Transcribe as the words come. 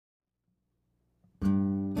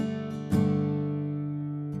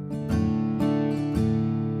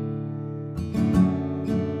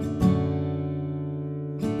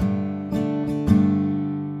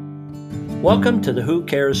Welcome to the Who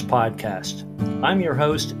Cares podcast. I'm your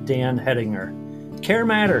host, Dan Hettinger. Care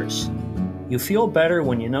matters. You feel better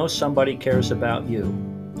when you know somebody cares about you.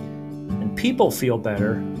 And people feel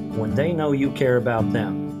better when they know you care about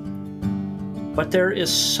them. But there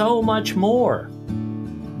is so much more.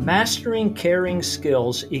 Mastering caring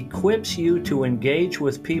skills equips you to engage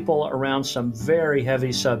with people around some very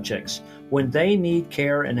heavy subjects when they need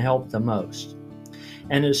care and help the most.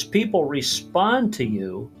 And as people respond to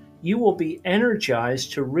you, you will be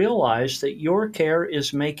energized to realize that your care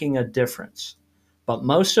is making a difference. But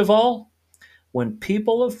most of all, when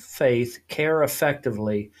people of faith care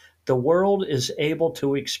effectively, the world is able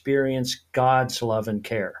to experience God's love and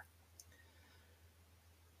care.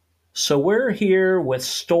 So we're here with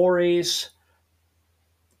stories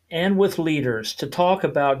and with leaders to talk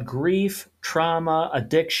about grief, trauma,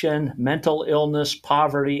 addiction, mental illness,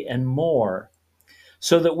 poverty, and more,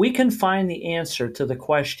 so that we can find the answer to the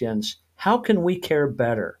questions: how can we care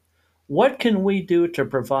better? What can we do to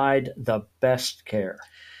provide the best care?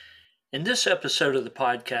 In this episode of the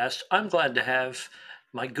podcast, I'm glad to have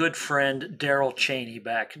my good friend Darrell Chaney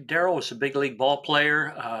back. Darrell was a big league ball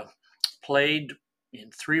player, played in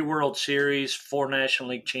 3 World Series, 4 National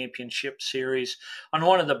League Championship Series, on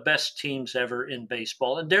one of the best teams ever in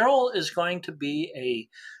baseball. And Darrell is going to be a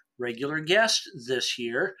regular guest this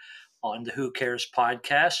year on the Who Cares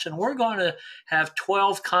podcast. And we're going to have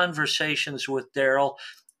 12 conversations with Darrell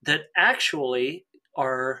that actually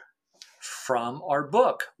are from our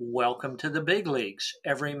book, Welcome to the Big Leagues,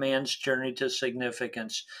 Every Man's Journey to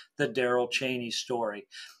Significance, the Darrell Chaney story.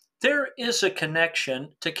 There is a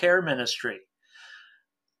connection to care ministry.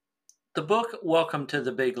 The book, Welcome to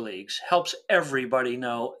the Big Leagues, helps everybody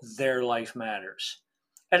know their life matters.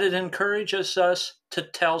 And it encourages us to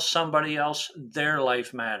tell somebody else their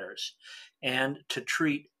life matters and to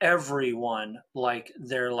treat everyone like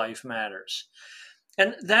their life matters.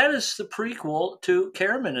 And that is the prequel to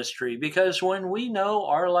care ministry, because when we know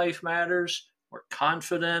our life matters, we're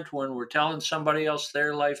confident. When we're telling somebody else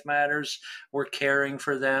their life matters, we're caring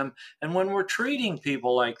for them. And when we're treating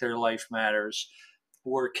people like their life matters,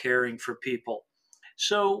 we're caring for people.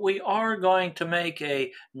 So we are going to make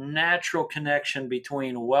a natural connection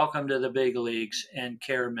between Welcome to the Big Leagues and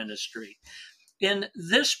care ministry. In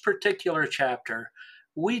this particular chapter,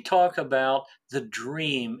 we talk about the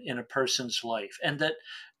dream in a person's life, and that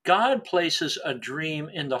God places a dream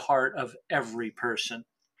in the heart of every person.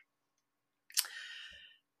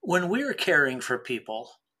 When we are caring for people,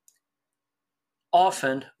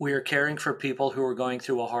 often we are caring for people who are going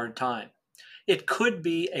through a hard time. It could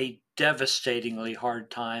be a devastatingly hard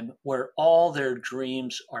time where all their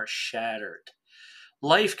dreams are shattered.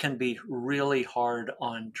 Life can be really hard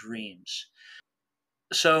on dreams.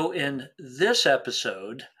 So in this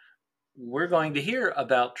episode, we're going to hear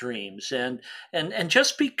about dreams and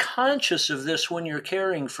just be conscious of this when you're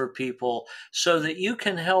caring for people, so that you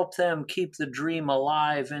can help them keep the dream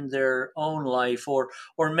alive in their own life, or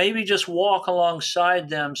maybe just walk alongside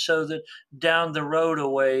them so that down the road a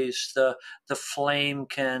ways the flame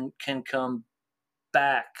can come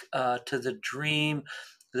back to the dream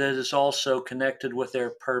that is also connected with their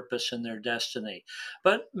purpose and their destiny.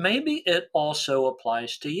 But maybe it also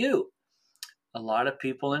applies to you. A lot of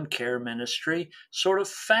people in care ministry sort of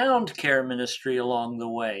found care ministry along the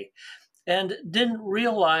way and didn't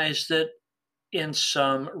realize that in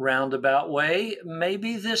some roundabout way,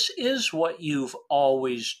 maybe this is what you've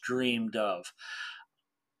always dreamed of.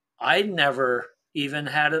 I never even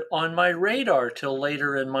had it on my radar till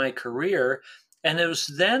later in my career. And it was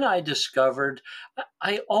then I discovered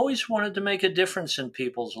I always wanted to make a difference in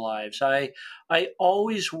people's lives. I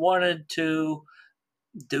always wanted to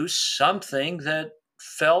do something that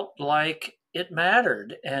felt like it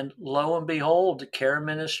mattered. And lo and behold, care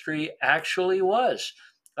ministry actually was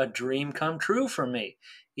a dream come true for me,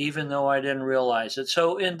 even though I didn't realize it.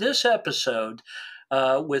 So in this episode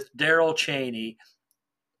with Darrell Chaney,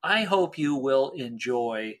 I hope you will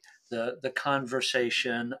enjoy the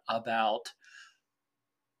conversation about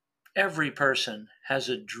every person has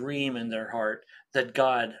a dream in their heart that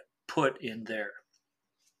God put in there.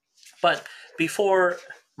 But before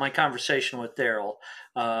my conversation with Darrell,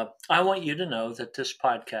 I want you to know that this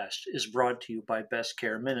podcast is brought to you by Best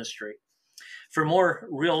Care Ministry. For more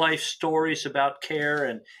real-life stories about care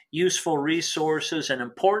and useful resources and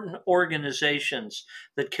important organizations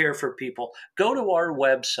that care for people, go to our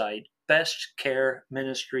website,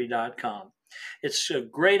 bestcareministry.com. It's a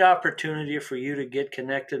great opportunity for you to get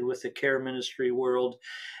connected with the care ministry world.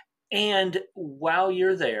 And while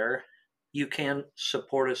you're there, you can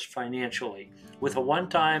support us financially with a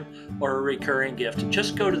one-time or a recurring gift.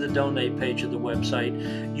 Just go to the donate page of the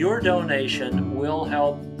website. Your donation will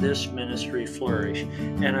help this ministry flourish,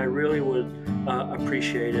 and I really would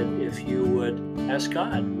appreciate it if you would ask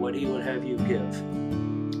God what He would have you give.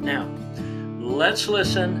 Now, let's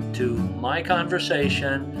listen to my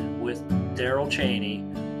conversation with Daryl Cheney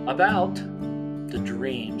about the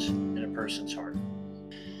dreams in a person's heart.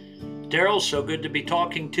 Daryl, so good to be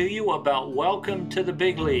talking to you about Welcome to the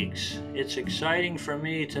Big Leagues. It's exciting for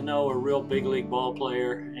me to know a real big league ball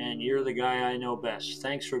player, and you're the guy I know best.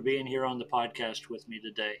 Thanks for being here on the podcast with me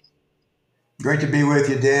today. Great to be with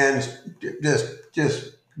you, Dan.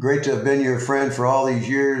 Just great to have been your friend for all these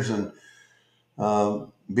years, and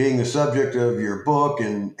being the subject of your book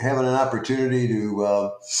and having an opportunity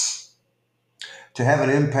to have an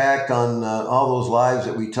impact on all those lives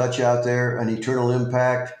that we touch out there, an eternal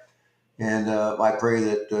impact. And I pray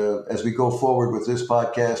that as we go forward with this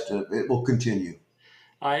podcast, it will continue.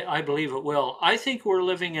 I believe it will. I think we're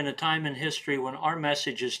living in a time in history when our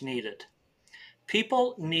message is needed.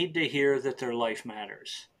 People need to hear that their life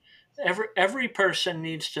matters. Every person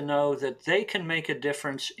needs to know that they can make a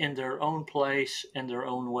difference in their own place and their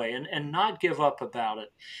own way, and not give up about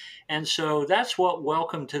it. And so that's what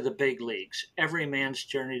Welcome to the Big Leagues, Every Man's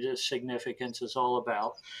Journey to Significance, is all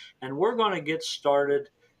about. And we're going to get started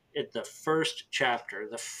at the first chapter,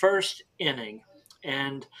 the first inning.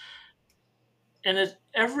 And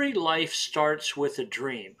every life starts with a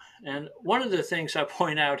dream. And one of the things I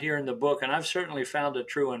point out here in the book, and I've certainly found it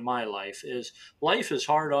true in my life is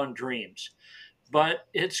hard on dreams. But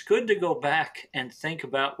it's good to go back and think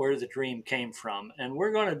about where the dream came from. And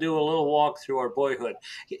we're going to do a little walk through our boyhood.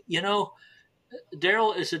 You know,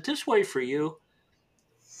 Daryl, is it this way for you?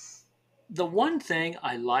 The one thing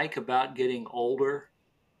I like about getting older,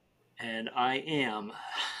 and I am,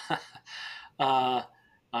 uh,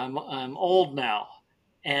 I'm old now.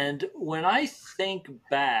 And when I think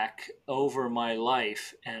back over my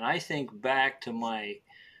life and I think back to my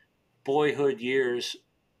boyhood years,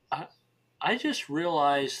 I, I just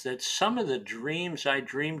realized that some of the dreams I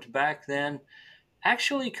dreamed back then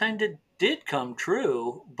actually kind of did come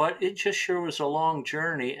true, but it just sure was a long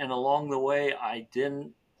journey. And along the way, I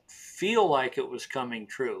didn't feel like it was coming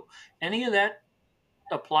true. Any of that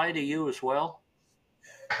apply to you as well?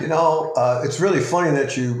 It's really funny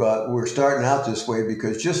that you were starting out this way,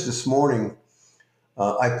 because just this morning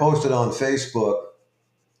I posted on Facebook,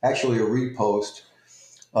 actually a repost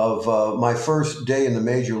of my first day in the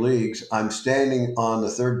major leagues. I'm standing on the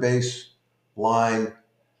third base line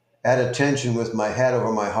at attention with my hat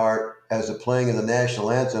over my heart as the playing of the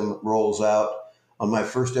national anthem rolls out on my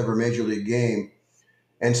first ever major league game.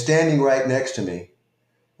 And standing right next to me,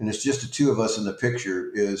 and it's just the two of us in the picture,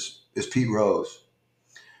 is Pete Rose.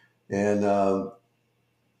 And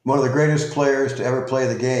one of the greatest players to ever play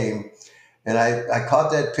the game. And I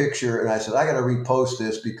caught that picture and I said, I got to repost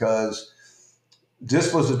this because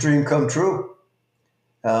this was a dream come true.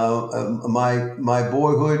 My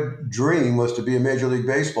boyhood dream was to be a Major League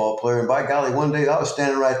Baseball player. And by golly, one day I was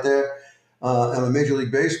standing right there on a Major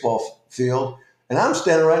League Baseball field, and I'm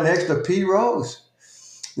standing right next to Pete Rose.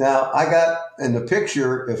 Now, I got in the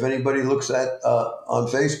picture, if anybody looks at on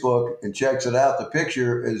Facebook and checks it out, the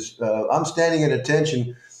picture is I'm standing at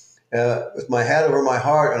attention with my hat over my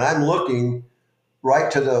heart, and I'm looking right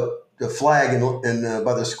to the flag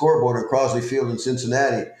by the scoreboard in Crosley Field in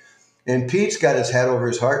Cincinnati. And Pete's got his hat over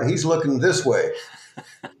his heart, and he's looking this way.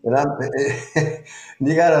 And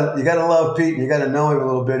you gotta love Pete, and you gotta know him a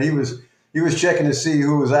little bit. He was checking to see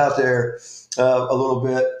who was out there a little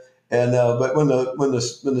bit. And but when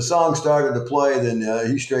the song started to play, then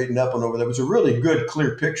he straightened up and over there. It was a really good,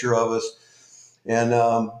 clear picture of us. And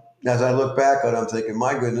as I look back on it, I'm thinking,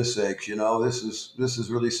 my goodness sakes, this is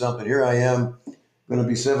really something. Here I am, going to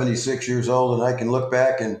be 76 years old, and I can look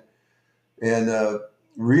back and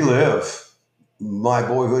relive my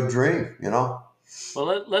boyhood dream.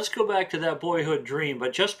 Well, let's go back to that boyhood dream.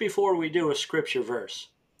 But just before we do, a scripture verse.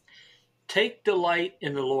 Take delight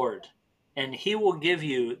in the Lord, and He will give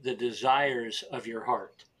you the desires of your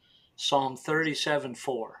heart. Psalm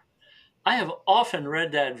 37:4. I have often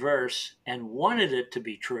read that verse and wanted it to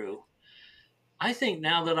be true. I think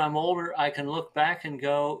now that I'm older, I can look back and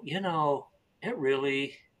go, it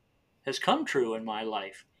really has come true in my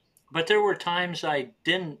life. But there were times I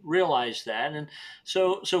didn't realize that, and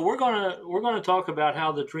so we're gonna talk about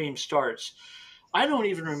how the dream starts. I don't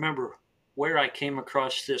even remember where I came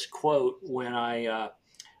across this quote when I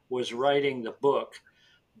was writing the book,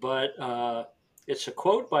 but it's a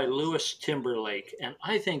quote by Louis Timberlake, and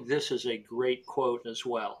I think this is a great quote as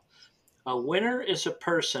well. A winner is a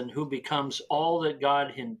person who becomes all that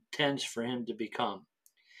God intends for him to become.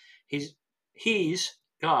 He's,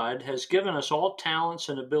 God has given us all talents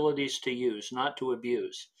and abilities to use, not to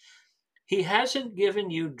abuse. He hasn't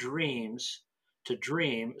given you dreams to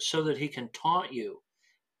dream so that he can taunt you.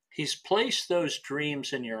 He's placed those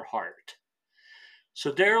dreams in your heart.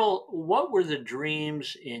 So, Daryl, what were the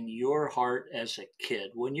dreams in your heart as a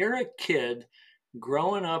kid? When you're a kid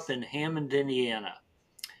growing up in Hammond, Indiana,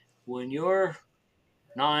 when you're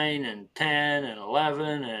 9 and 10 and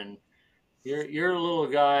 11 and you're a little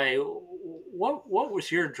guy, what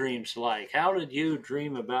was your dreams like? How did you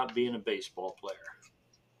dream about being a baseball player?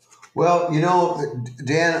 Well,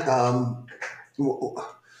 Dan,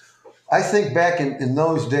 I think back in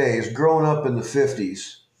those days, growing up in the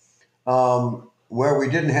 50s, where we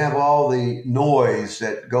didn't have all the noise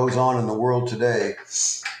that goes on in the world today,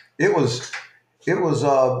 it was it was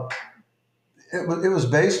it was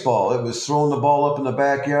baseball. It was throwing the ball up in the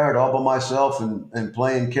backyard all by myself and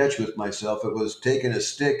playing catch with myself. It was taking a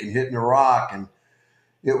stick and hitting a rock, and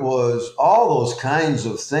it was all those kinds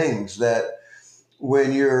of things that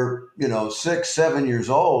when you're 6 7 years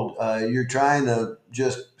old, you're trying to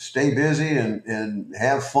just stay busy and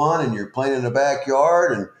have fun, and you're playing in the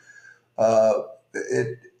backyard, and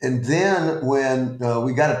and then when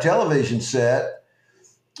we got a television set,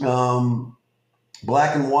 um,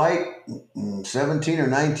 black and white, 17 or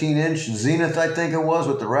 19-inch Zenith, I think it was,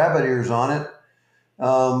 with the rabbit ears on it.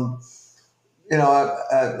 Um,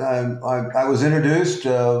 I was introduced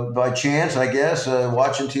by chance, I guess,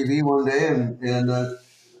 watching TV one day, and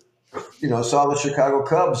saw the Chicago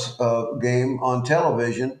Cubs game on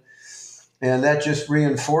television, and that just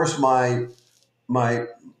reinforced my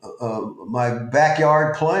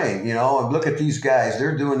backyard playing. I look at these guys;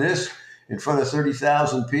 they're doing this in front of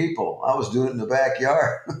 30,000 people. I was doing it in the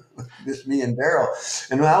backyard, just me and Daryl,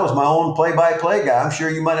 and I was my own play-by-play guy. I'm sure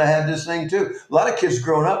you might have had this thing too. A lot of kids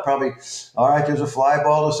growing up probably. All right, there's a fly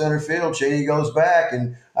ball to center field. Cheney goes back,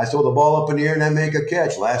 and I throw the ball up in the air and I make a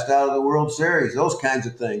catch. Last out of the World Series. Those kinds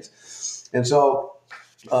of things, and so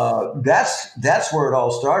that's where it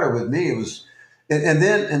all started with me. It was, and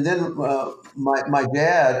then my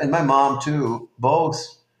dad and my mom too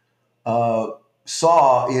both uh,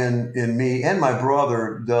 saw in me and my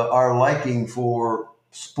brother our liking for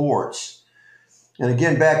sports. And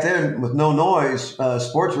again, back then with no noise,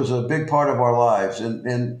 sports was a big part of our lives,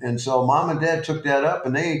 and so mom and dad took that up,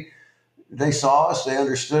 and they saw us, they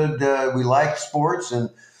understood we liked sports, and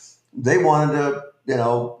they wanted to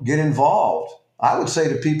get involved. I would say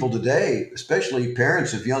to people today, especially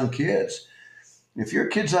parents of young kids, if your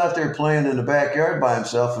kid's out there playing in the backyard by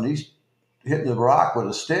himself and he's hitting the rock with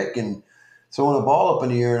a stick and throwing a ball up in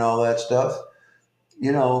the air and all that stuff,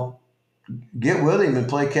 you know, get with him and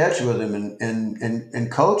play catch with him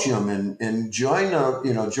and coach him and join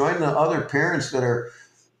the other parents that are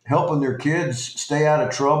helping their kids stay out of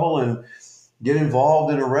trouble and get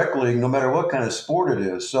involved in a rec league, no matter what kind of sport it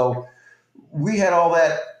is. So we had all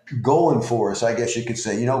that going for us, I guess you could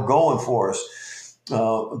say, going for us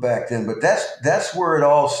back then. But that's where it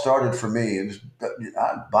all started for me. It was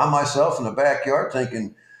by myself in the backyard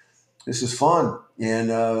thinking, this is fun. And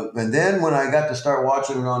then when I got to start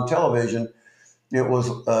watching it on television, it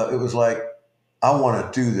was like, I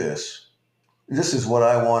want to do this. This is what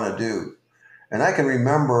I want to do. And I can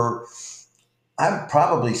remember I'm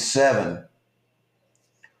probably 7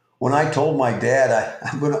 when I told my dad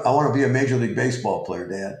I want to be a Major League Baseball player,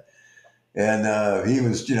 Dad. And he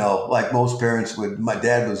was, like most parents would. My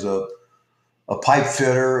dad was a pipe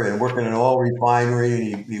fitter and working in an oil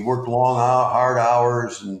refinery, and he worked long, hard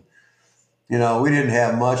hours, and we didn't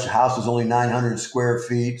have much. The house was only 900 square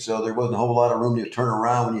feet, so there wasn't a whole lot of room to turn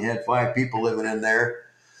around when you had 5 people living in there.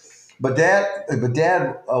 But Dad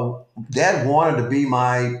wanted to be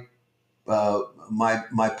my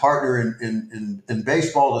partner in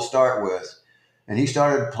baseball to start with, and he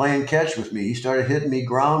started playing catch with me. He started hitting me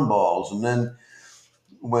ground balls, and then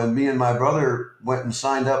when me and my brother went and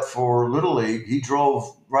signed up for Little League, he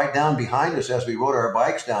drove right down behind us as we rode our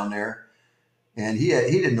bikes down there, and he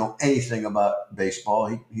didn't know anything about baseball.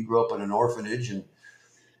 He grew up in an orphanage, and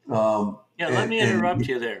um, Yeah, let and, me interrupt and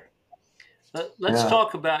you there. Let's yeah,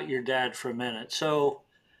 talk about your dad for a minute. So,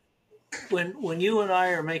 when you and I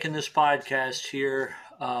are making this podcast here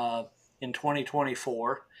in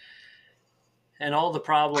 2024, and all the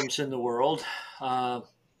problems in the world, uh,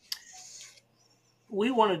 we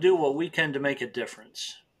want to do what we can to make a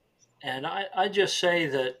difference. And I just say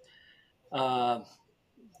that uh,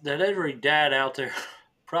 that every dad out there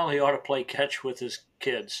probably ought to play catch with his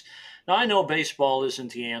kids. Now, I know baseball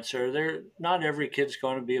isn't the answer. Not every kid's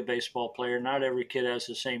going to be a baseball player. Not every kid has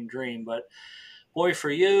the same dream. But boy, for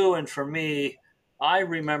you and for me, I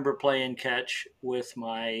remember playing catch with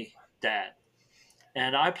my dad.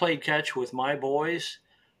 And I played catch with my boys.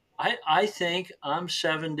 I think I'm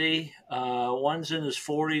 70. One's in his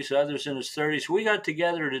 40s, the other's in his 30s. We got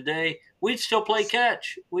together today. We'd still play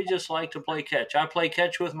catch. We just like to play catch. I play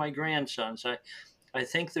catch with my grandsons. I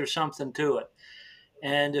think there's something to it.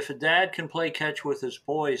 And if a dad can play catch with his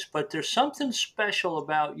boys, but there's something special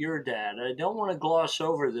about your dad. I don't want to gloss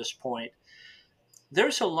over this point.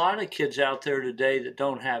 There's a lot of kids out there today that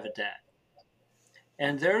don't have a dad.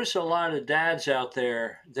 And there's a lot of dads out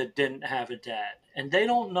there that didn't have a dad, and they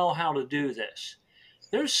don't know how to do this.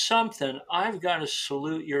 There's something I've got to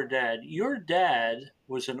salute your dad. Your dad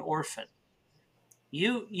was an orphan.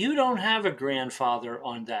 You don't have a grandfather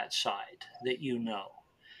on that side that you know.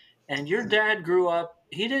 And your dad grew up,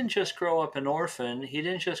 he didn't just grow up an orphan, he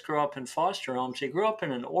didn't just grow up in foster homes, he grew up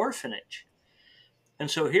in an orphanage. And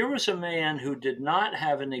so here was a man who did not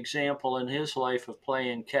have an example in his life of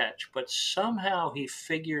playing catch, but somehow he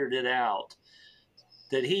figured it out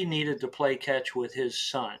that he needed to play catch with his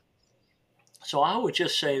son. So I would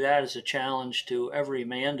just say that as a challenge to every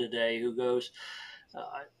man today who goes,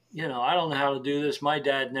 I don't know how to do this. My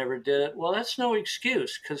dad never did it. Well, that's no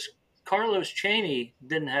excuse because Carlos Cheney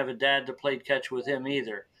didn't have a dad that played catch with him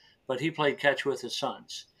either, but he played catch with his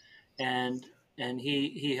sons. And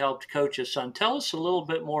he helped coach his son. Tell us a little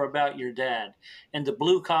bit more about your dad and the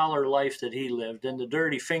blue collar life that he lived and the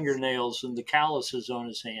dirty fingernails and the calluses on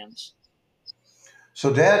his hands.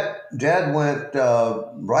 So dad went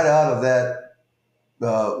right out of that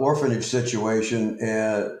orphanage situation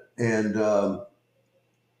and uh,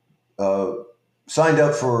 signed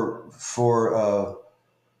up for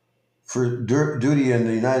duty in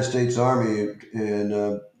the United States Army,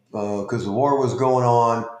 and because the war was going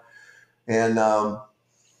on, and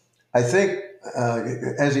I think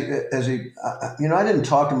I didn't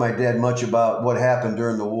talk to my dad much about what happened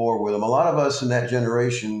during the war with him. A lot of us in that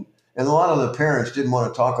generation, and a lot of the parents didn't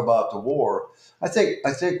want to talk about the war. I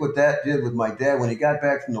think what that did with my dad when he got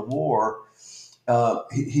back from the war,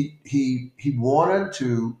 he wanted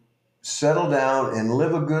to settle down and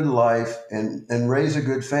live a good life and raise a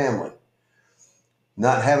good family.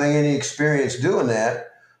 Not having any experience doing that,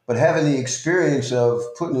 but having the experience of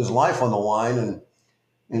putting his life on the line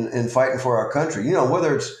and fighting for our country.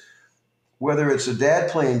 Whether it's a dad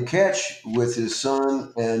playing catch with his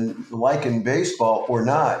son and liking baseball or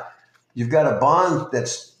not, you've got a bond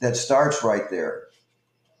that starts right there.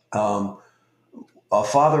 Um, a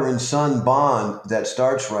father and son bond that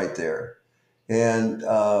starts right there. And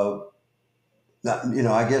I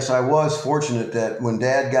guess I was fortunate that when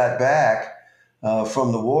Dad got back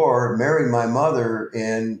from the war, married my mother,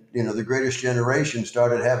 and the greatest generation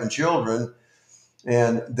started having children,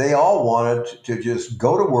 and they all wanted to just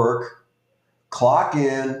go to work, clock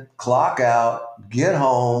in, clock out, get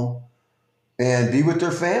home, and be with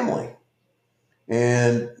their family.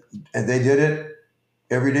 And they did it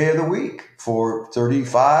every day of the week for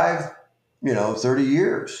 35, 30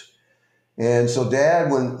 years. And so Dad,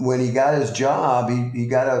 when he got his job, he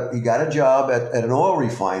got a job at an oil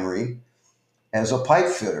refinery as a pipe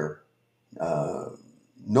fitter.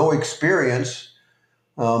 No experience,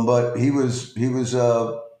 but he was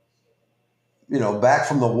back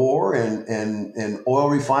from the war, and oil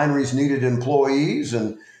refineries needed employees,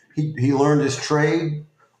 and he learned his trade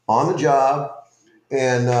on the job,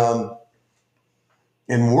 and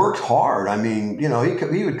and worked hard. I mean,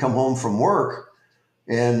 he would come home from work,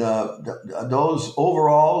 and those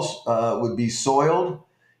overalls would be soiled.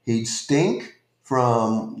 He'd stink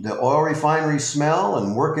from the oil refinery smell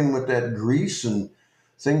and working with that grease and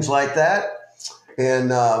things like that.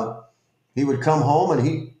 And he would come home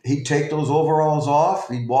and he'd take those overalls off.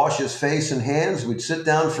 He'd wash his face and hands. We'd sit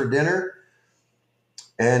down for dinner.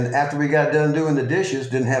 And after we got done doing the dishes,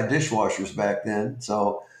 didn't have dishwashers back then.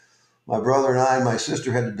 So my brother and I and my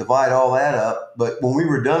sister had to divide all that up. But when we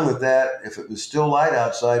were done with that, if it was still light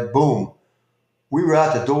outside, boom, we were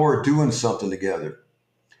out the door doing something together.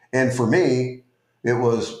 And for me, it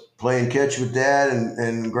was playing catch with Dad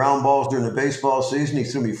and ground balls during the baseball season. He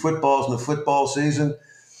threw me footballs in the football season.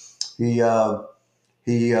 He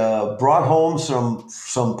brought home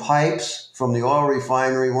some pipes from the oil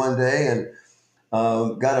refinery one day and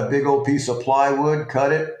got a big old piece of plywood,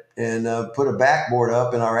 cut it, and put a backboard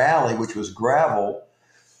up in our alley, which was gravel.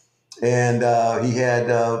 And he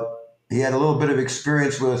had a little bit of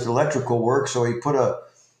experience with electrical work, so he put a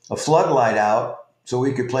floodlight out so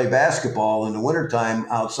we could play basketball in the wintertime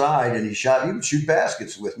outside. And he would shoot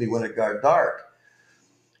baskets with me when it got dark.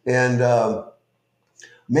 And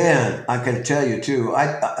man, I can tell you too,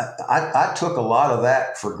 I took a lot of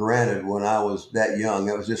that for granted when I was that young.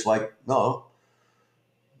 It was just like, no,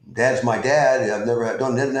 dad's my dad. I've never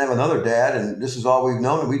didn't have another dad, and this is all we've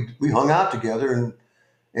known. We hung out together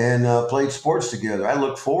and played sports together. I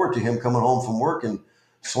looked forward to him coming home from work and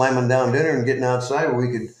slamming down dinner and getting outside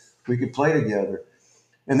where we could play together.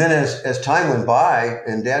 And then as time went by,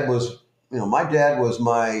 and dad was, my dad was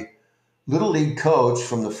my little league coach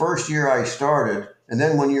from the first year I started, and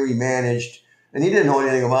then 1 year he managed, and he didn't know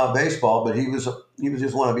anything about baseball, but he was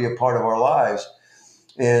just want to be a part of our lives,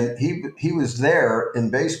 and he was there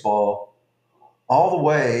in baseball all the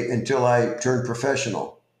way until I turned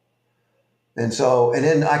professional. And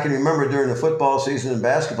then I can remember during the football season and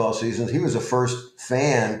basketball seasons, he was the first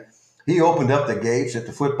fan. He opened up the gates at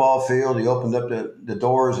the football field. He opened up the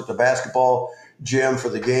doors at the basketball gym for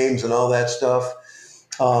the games and all that stuff.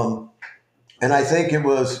 And I think it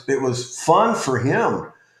was fun for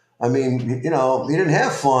him. I mean, he didn't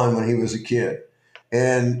have fun when he was a kid,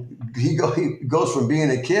 and he goes from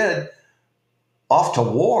being a kid off to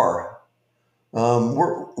war.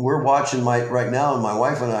 We're watching right now, and my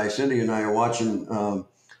wife and I, Cindy and I, are watching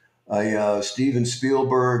a Steven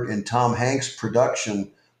Spielberg and Tom Hanks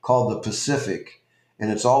production called The Pacific,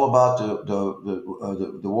 and it's all about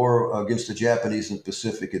the war against the Japanese in the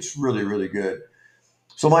Pacific. It's really, really good.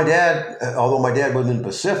 So my dad, although my dad wasn't in the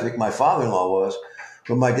Pacific, my father-in-law was,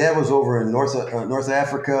 but my dad was over in North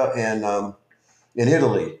Africa and in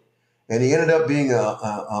Italy, and he ended up being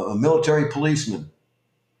a military policeman.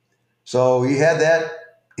 So he had that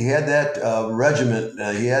regiment,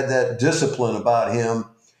 he had that discipline about him,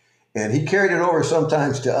 and he carried it over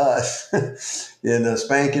sometimes to us in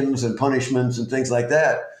spankings and punishments and things like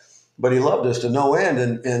that. But he loved us to no end,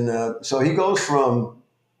 and so he goes from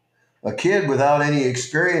a kid without any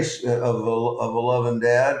experience of a loving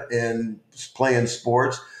dad and playing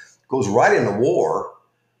sports, goes right into war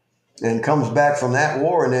and comes back from that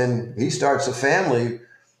war, and then he starts a family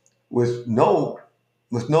with no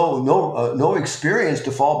experience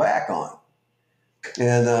to fall back on.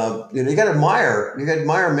 And you got to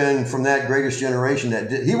admire men from that greatest generation that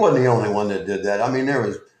did. He wasn't the only one that did that. I mean, there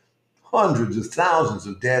was hundreds of thousands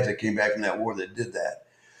of dads that came back from that war that did that.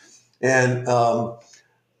 And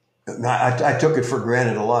I took it for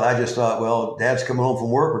granted a lot. I just thought, well, dad's coming home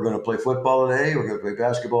from work. We're going to play football today. We're going to play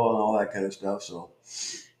basketball and all that kind of stuff. So,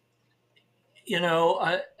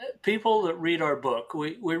 People that read our book,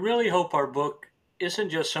 we really hope our book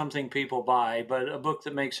isn't just something people buy, but a book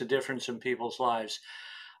that makes a difference in people's lives.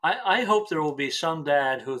 I hope there will be some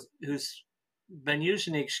dad who's been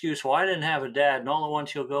using the excuse, well, I didn't have a dad, and all at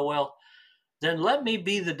once he'll go, well, then let me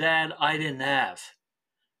be the dad I didn't have.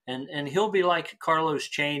 And he'll be like Carlos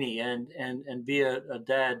Cheney and be a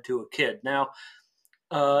dad to a kid. Now,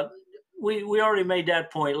 uh, we already made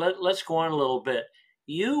that point. Let's go on a little bit.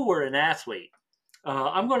 You were an athlete.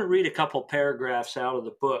 I'm going to read a couple paragraphs out of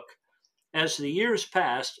the book. As the years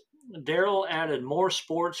passed, Darrell added more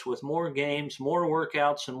sports with more games, more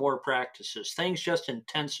workouts, and more practices. Things just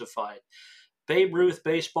intensified. Babe Ruth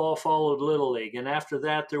baseball followed Little League, and after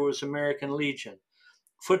that, there was American Legion.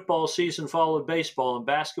 Football season followed baseball, and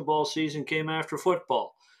basketball season came after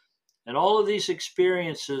football. And all of these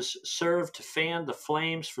experiences served to fan the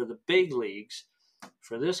flames for the big leagues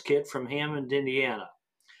for this kid from Hammond, Indiana.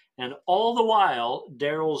 And all the while,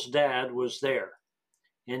 Darrell's dad was there.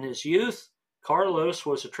 In his youth, Carlos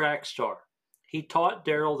was a track star. He taught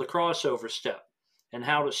Darrell the crossover step and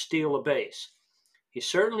how to steal a base. He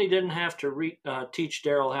certainly didn't have to teach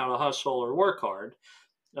Darrell how to hustle or work hard,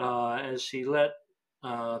 as he let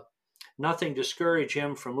nothing discourage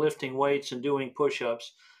him from lifting weights and doing push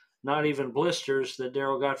ups, not even blisters that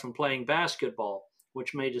Darrell got from playing basketball,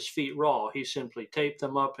 which made his feet raw. He simply taped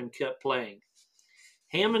them up and kept playing.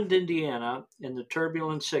 Hammond, Indiana, in the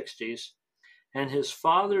turbulent 60s, and his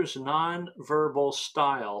father's non-verbal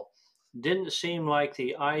style didn't seem like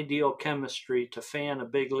the ideal chemistry to fan a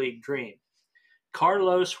big league dream.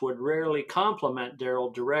 Carlos would rarely compliment Darrell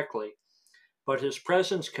directly, but his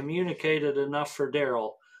presence communicated enough for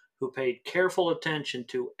Darrell, who paid careful attention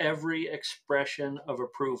to every expression of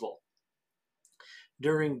approval.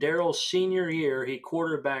 During Darrell's senior year, he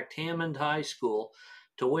quarterbacked Hammond High School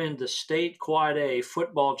to win the state Quad A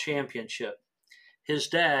football championship. His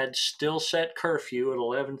dad still set curfew at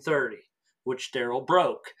 11:30, which Darrell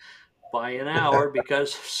broke by an hour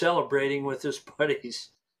because of celebrating with his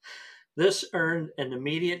buddies. This earned an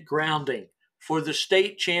immediate grounding for the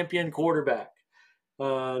state champion quarterback.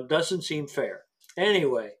 Doesn't seem fair.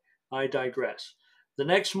 Anyway, I digress. The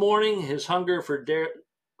next morning, his hunger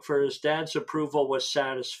for his dad's approval was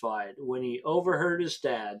satisfied when he overheard his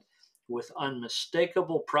dad, with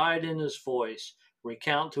unmistakable pride in his voice,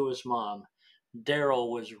 recount to his mom, "Daryl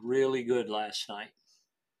was really good last night."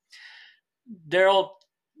 Daryl,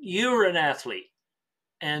 you were an athlete,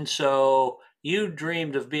 and so you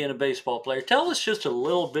dreamed of being a baseball player. Tell us just a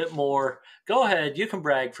little bit more. Go ahead, you can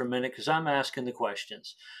brag for a minute because I'm asking the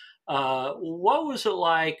questions. What was it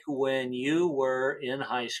like when you were in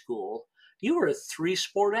high school? You were a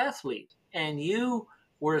three-sport athlete, and you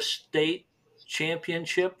were a state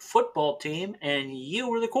championship football team, and you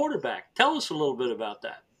were the quarterback. Tell us a little bit about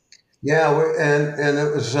that. Yeah, and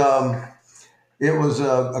it was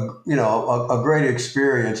a great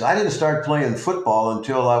experience. I didn't start playing football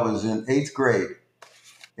until I was in eighth grade,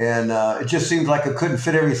 and it just seemed like I couldn't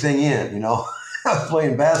fit everything in. I was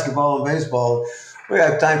playing basketball and baseball. We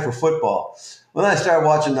had time for football. When I started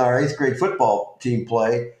watching our eighth grade football team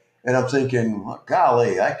play, and I'm thinking, well,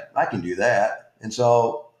 golly, I can do that. And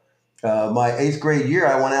so my eighth grade year,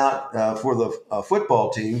 I went out for the football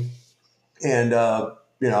team, and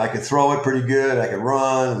I could throw it pretty good. I could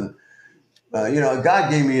run. God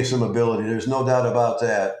gave me some ability. There's no doubt about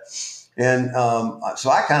that. And so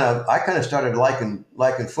I kind of started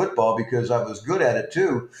liking football because I was good at it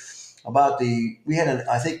too. We had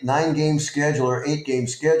I think 9-game schedule or 8-game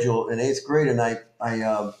schedule in eighth grade, and I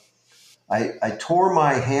tore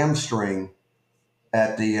my hamstring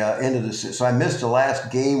at the end of the season. So I missed the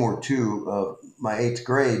last game or two of my eighth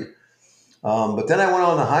grade. But then I went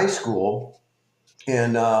on to high school,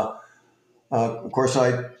 and of course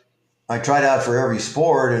I tried out for every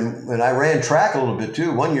sport, and I ran track a little bit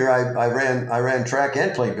too. One year I ran track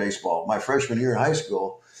and played baseball. My freshman year in high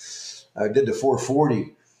school, I did the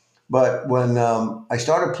 440. But when I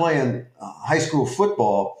started playing high school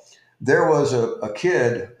football, there was a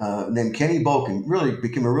kid named Kenny Boken, really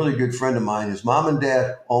became a really good friend of mine. His mom and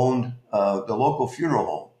dad owned the local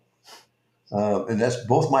funeral home, and that's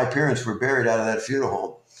both my parents were buried out of that funeral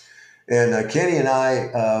home. And Kenny and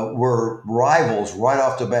I were rivals right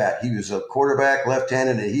off the bat. He was a quarterback,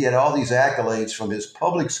 left-handed, and he had all these accolades from his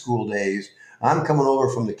public school days. I'm coming over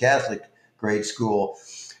from the Catholic grade school,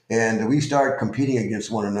 and we started competing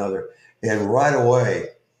against one another. And right away,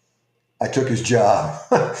 I took his job.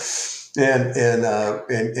 And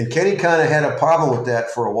Kenny kind of had a problem with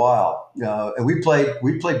that for a while. And we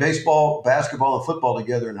played baseball, basketball, and football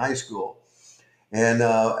together in high school. And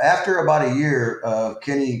after about a year of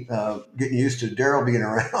Kenny getting used to Daryl being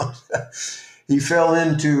around, he fell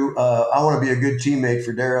into I want to be a good teammate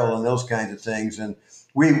for Daryl and those kinds of things. And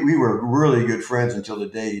we were really good friends until the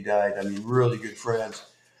day he died. I mean, really good friends.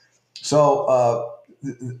 So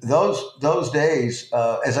those days,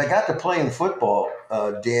 as I got to playing football,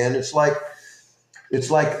 Dan, it's like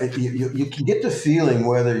you can get the feeling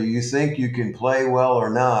whether you think you can play well or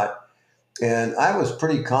not. And I was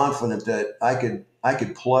pretty confident that I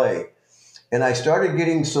could play. And I started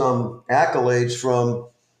getting some accolades from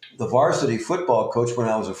the varsity football coach when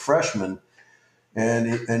I was a freshman.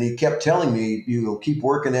 And he kept telling me, keep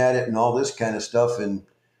working at it and all this kind of stuff. And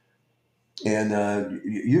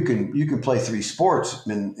you can play 3 sports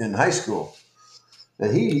in high school.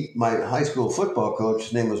 And my high school football coach,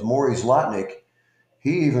 his name was Maurice Lotnick.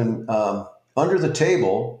 He even under the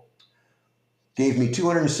table gave me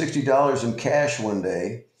 $260 in cash one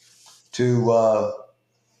day to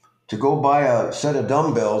go buy a set of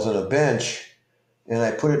dumbbells and a bench, and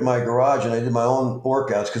I put it in my garage, and I did my own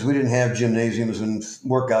workouts because we didn't have gymnasiums and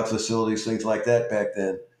workout facilities, things like that back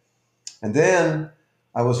then. And then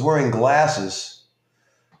I was wearing glasses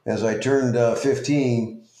as I turned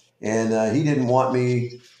 15, and he didn't want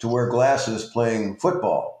me to wear glasses playing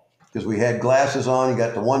football because we had glasses on. You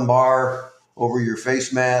got the one bar over your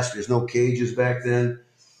face mask. There's no cages back then.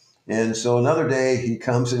 And so another day he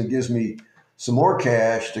comes and gives me some more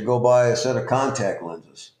cash to go buy a set of contact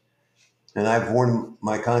lenses. And I've worn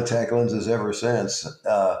my contact lenses ever since.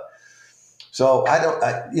 So I don't,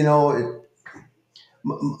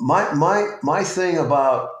 my thing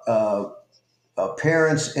about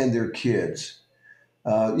parents and their kids,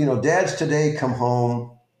 dads today come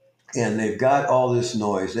home and they've got all this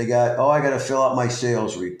noise. I got to fill out my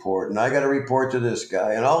sales report, and I got to report to this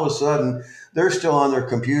guy. And all of a sudden, they're still on their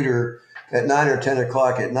computer at 9 or 10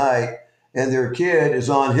 o'clock at night, and their kid is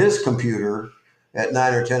on his computer at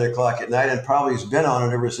 9 or 10 o'clock at night and probably has been on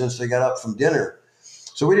it ever since they got up from dinner.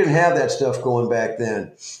 So we didn't have that stuff going back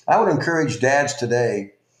then. I would encourage dads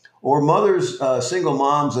today, or mothers, single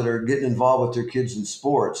moms that are getting involved with their kids in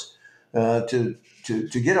sports, to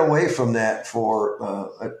get away from that for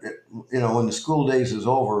when the school days is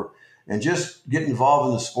over, and just get involved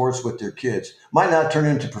in the sports with their kids. Might not turn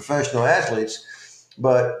into professional athletes,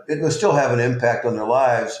 but it will still have an impact on their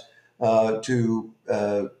lives to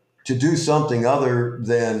do something other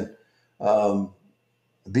than um,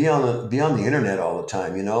 be on the internet all the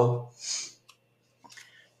time. You know.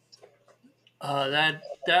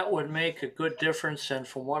 That would make a good difference. And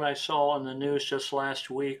from what I saw in the news just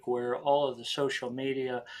last week, where all of the social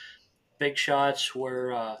media big shots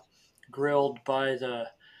were grilled by the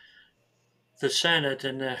Senate,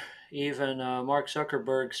 and even Mark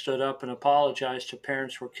Zuckerberg stood up and apologized to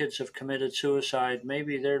parents where kids have committed suicide.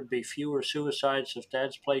 Maybe there'd be fewer suicides if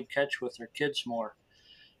dads played catch with their kids more.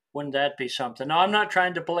 Wouldn't that be something? Now, I'm not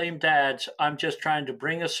trying to blame dads. I'm just trying to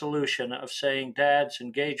bring a solution of saying, dads,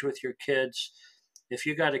 engage with your kids. If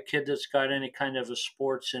you got a kid that's got any kind of a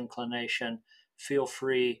sports inclination, feel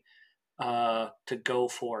free to go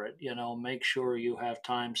for it. You know, make sure you have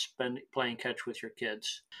time spend playing catch with your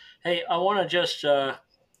kids. Hey, I want to just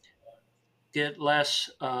get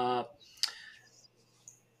less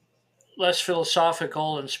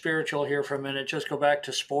philosophical and spiritual here for a minute. Just go back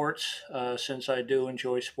to sports, since I do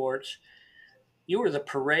enjoy sports. You were the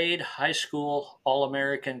parade high school All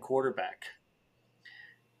American quarterback.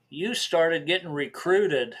 You started getting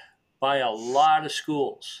recruited by a lot of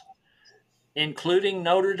schools, including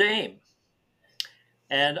Notre Dame.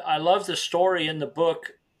 And I love the story in the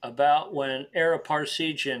book about when Ara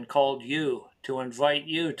Parseghian called you to invite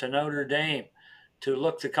you to Notre Dame to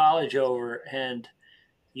look the college over. And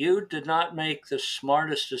you did not make the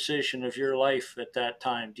smartest decision of your life at that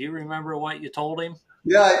time. Do you remember what you told him?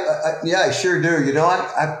 Yeah, I sure do. You know,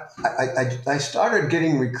 I started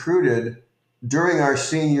getting recruited during our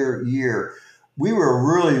senior year. We were a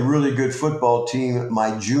really, really good football team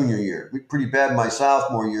my junior year. We pretty bad my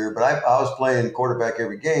sophomore year, but I was playing quarterback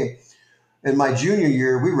every game. In my junior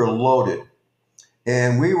year, we were loaded,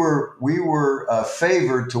 and we were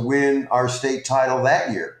favored to win our state title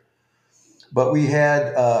that year. But we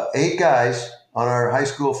had 8 guys on our high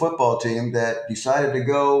school football team that decided to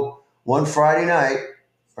go one Friday night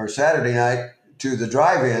or Saturday night to the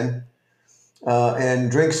drive-in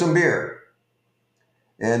and drink some beer.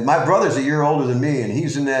 And my brother's a year older than me, and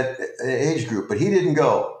he's in that age group, but he didn't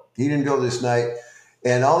go. He didn't go this night,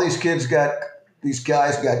 and all these guys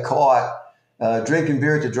got caught drinking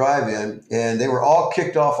beer at the drive-in, and they were all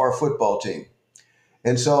kicked off our football team.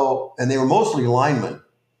 And they were mostly linemen.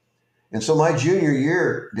 And so my junior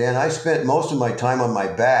year, Dan, I spent most of my time on my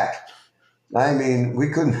back. I mean, we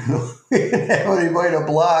couldn't we didn't have anybody to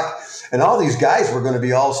block, and all these guys were going to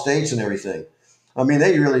be all states and everything. I mean,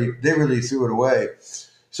 they really threw it away.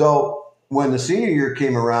 So when the senior year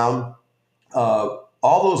came around, all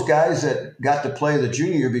those guys that got to play the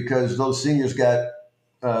junior year because those seniors got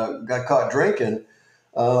caught drinking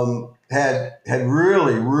had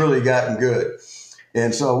really gotten good,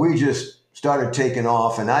 and so we just started taking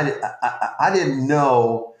off. And I didn't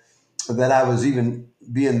know that I was even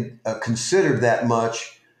being considered that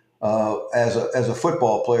much as a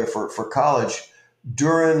football player for college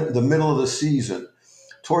during the middle of the season.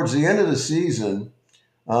 Towards the end of the season,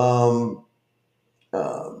 um,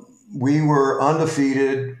 uh, we were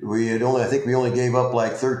undefeated. I think we only gave up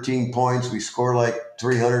like 13 points. We scored like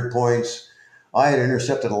 300 points. I had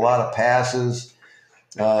intercepted a lot of passes.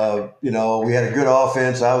 We had a good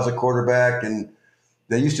offense. I was a quarterback, and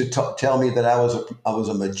they used to tell me that I was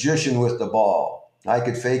a magician with the ball. I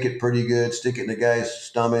could fake it pretty good, stick it in the guy's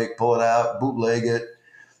stomach, pull it out, bootleg it,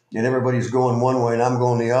 and everybody's going one way and I'm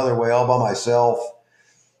going the other way all by myself,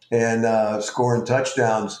 and scoring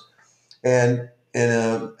touchdowns. And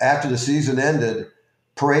after the season ended,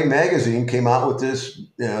 Parade Magazine came out with this.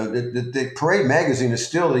 The Parade Magazine is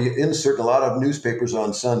still the insert in a lot of newspapers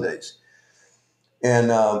on Sundays.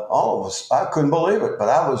 And all of us, I couldn't believe it, but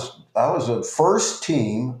I was a first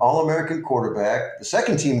team All American quarterback. The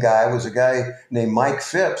second team guy was a guy named Mike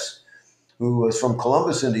Phipps, who was from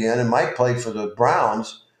Columbus, Indiana. And Mike played for the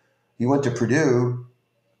Browns. He went to Purdue.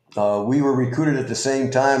 We were recruited at the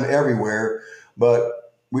same time everywhere,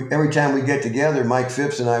 but every time we get together, Mike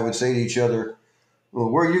Phipps and I would say to each other, "Well,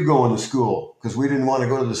 where are you going to school?" Because we didn't want to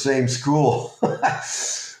go to the same school.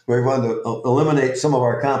 We wanted to eliminate some of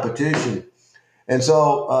our competition. And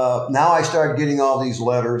so now I started getting all these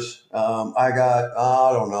letters. I got,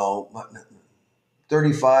 I don't know,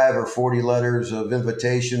 35 or 40 letters of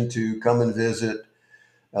invitation to come and visit,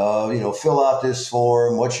 fill out this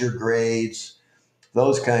form, what's your grades,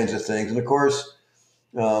 those kinds of things. And of course,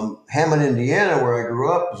 Hammond, Indiana, where I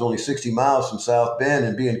grew up, was only 60 miles from South Bend.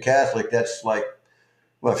 And being Catholic, that's like,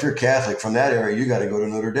 well, if you're Catholic from that area, you got to go to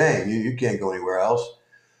Notre Dame. You can't go anywhere else.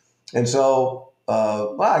 And so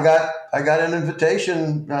I got an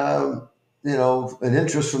invitation, an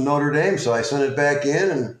interest from Notre Dame. So I sent it back in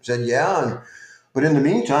and said, yeah. And But in the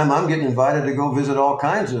meantime, I'm getting invited to go visit all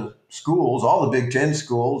kinds of schools, all the Big Ten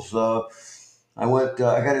schools. I went.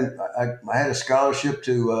 I had a scholarship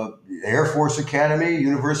to Air Force Academy,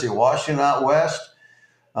 University of Washington out west.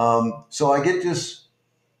 So I get this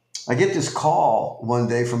call one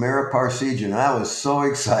day from Ara Parseghian, and I was so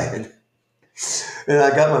excited. And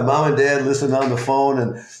I got my mom and dad listening on the phone,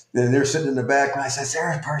 and they're sitting in the back. And I said, "It's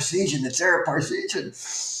Ara Parseghian. It's Ara Parseghian."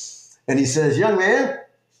 And he says, "Young man,"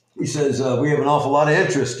 he says, "we have an awful lot of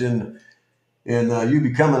interest in you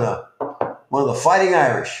becoming one of the Fighting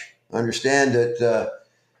Irish. I understand that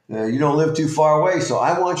you don't live too far away, so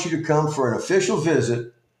I want you to come for an official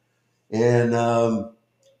visit. And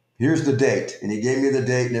here's the date." And he gave me the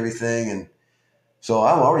date and everything. And so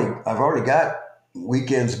I've already got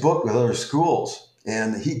weekends booked with other schools.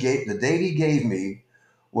 And the date he gave me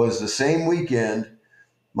was the same weekend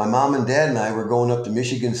my mom and dad and I were going up to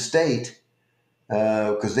Michigan State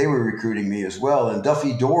because they were recruiting me as well. And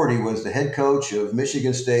Duffy Daugherty was the head coach of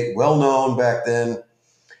Michigan State, well known back then.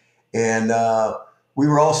 And we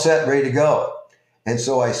were all set, ready to go. And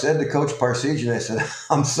so I said to Coach Parseghian, I said,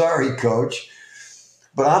 "I'm sorry, Coach,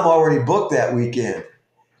 but I'm already booked that weekend."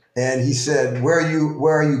 And he said, Where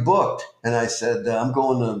are you booked?" And I said, "I'm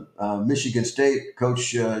going to Michigan State.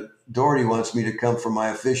 Coach Daugherty wants me to come for my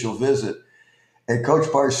official visit." And Coach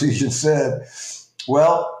Parseghian said,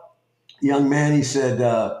 "Well, young man," he said,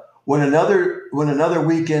 when another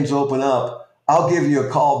weekends open up, I'll give you a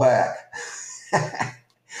call back."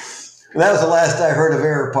 That was the last I heard of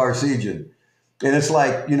Ara Parseghian. And it's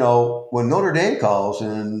like, when Notre Dame calls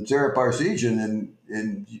and it's Ara Parseghian,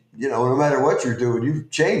 and no matter what you're doing, you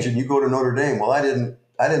change and you go to Notre Dame. Well, I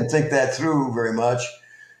didn't think that through very much.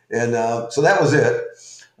 And so that was it.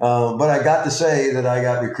 But I got to say that I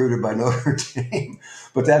got recruited by Notre Dame.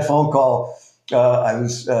 But that phone call,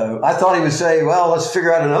 I thought he would say, "Well, let's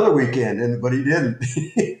figure out another weekend," but he didn't.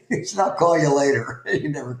 He said, "I'll call you later." He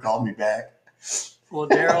never called me back. Well,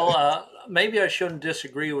 Daryl, maybe I shouldn't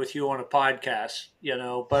disagree with you on a podcast,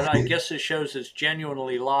 but I guess it shows it's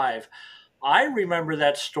genuinely live. I remember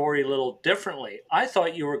that story a little differently. I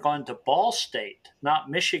thought you were going to Ball State, not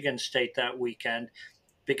Michigan State that weekend,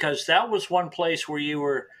 because that was one place where you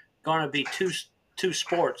were going to be two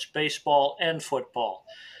sports, baseball and football.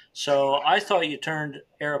 So I thought you turned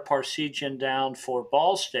Ara Parseghian down for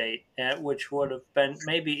Ball State, which would have been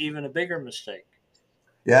maybe even a bigger mistake.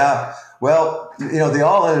 Yeah. Well, they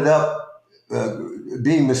all ended up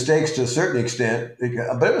being mistakes to a certain extent.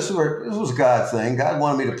 But this was a God thing. God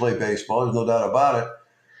wanted me to play baseball. There's no doubt about it.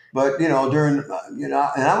 But and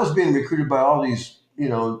I was being recruited by all these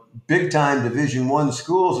big time Division I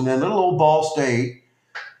schools, and then little old Ball State,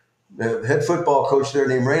 the head football coach there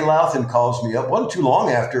named Ray Louthan calls me up. Wasn't too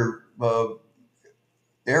long after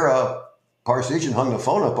Ara Parseghian hung the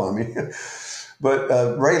phone up on me. But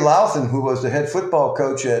Ray Louthan, who was the head football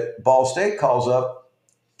coach at Ball State, calls up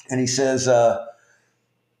and he says, "I'd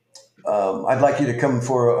like you to come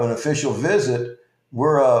for an official visit.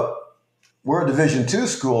 We're a Division II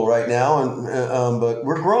school right now, and but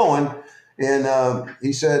we're growing." And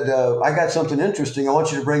he said, "I got something interesting. I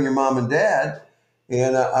want you to bring your mom and dad,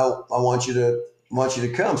 and I want you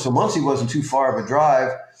to come." So Muncie wasn't too far of a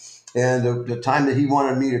drive, and the time that he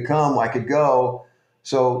wanted me to come, I could go.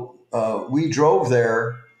 So we drove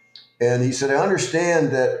there, and he said, "I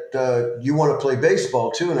understand that you want to play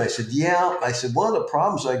baseball too." And I said, "Yeah." I said, "One of the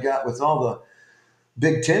problems I got with all the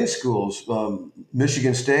Big Ten schools,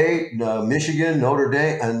 Michigan State, Michigan, Notre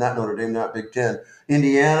Dame, not Notre Dame, not Big Ten,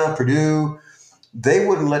 Indiana, Purdue, they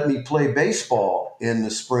wouldn't let me play baseball in the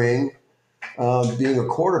spring. Being a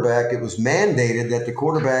quarterback, it was mandated that the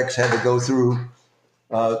quarterbacks had to go through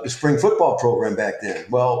the spring football program back then.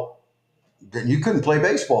 Well, then you couldn't play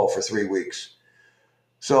baseball for 3 weeks.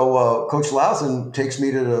 So Coach Louthan takes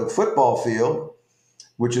me to the football field,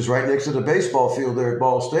 which is right next to the baseball field there at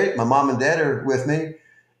Ball State. My mom and dad are with me.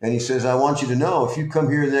 And he says, "I want you to know, if you come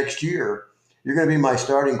here next year, you're going to be my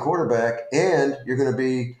starting quarterback and you're going to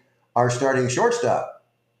be our starting shortstop."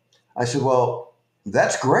 I said, "Well,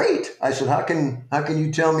 that's great." I said, how can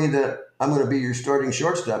you tell me that I'm going to be your starting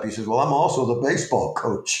shortstop?" He says, "Well, I'm also the baseball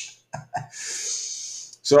coach."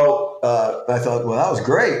 So I thought, well, that was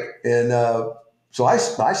great. And so I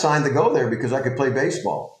signed to go there because I could play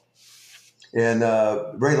baseball. And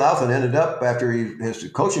Ray Louthan ended up, after his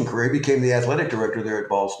coaching career, he became the athletic director there at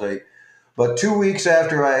Ball State. But 2 weeks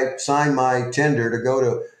after I signed my tender to go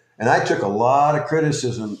to, and I took a lot of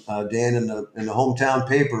criticism, Dan, in the hometown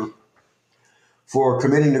paper for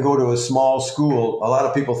committing to go to a small school. A lot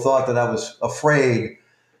of people thought that I was afraid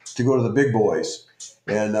to go to the big boys.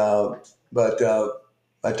 And but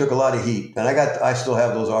I took a lot of heat, and I still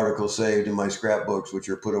have those articles saved in my scrapbooks, which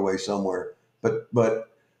are put away somewhere. But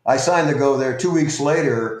I signed to go there. 2 weeks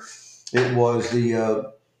later, it was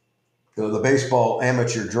the baseball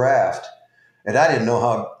amateur draft, and I didn't know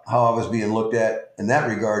how I was being looked at in that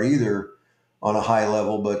regard either on a high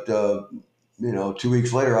level. But 2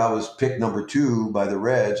 weeks later, I was picked number 2 by the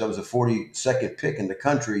Reds. I was the 42nd pick in the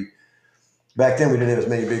country. Back then, we didn't have as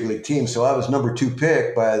many big league teams, so I was number 2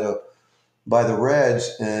 pick by the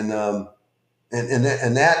Reds, and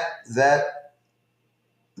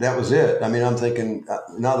that was it. I mean, I'm thinking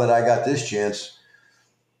now that I got this chance,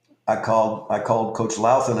 I called Coach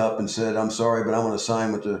Louthan up and said, "I'm sorry, but I'm going to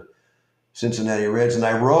sign with the Cincinnati Reds." And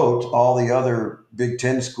I wrote all the other Big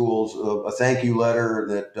Ten schools a thank you letter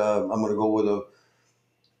that I'm going to go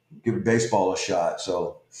give baseball a shot.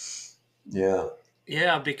 So, yeah.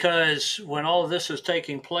 Yeah, because when all of this is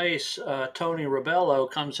taking place, Tony Robello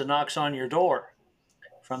comes and knocks on your door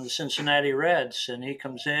from the Cincinnati Reds, and he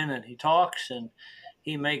comes in and he talks and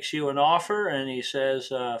he makes you an offer, and he says,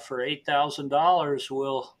 for $8,000,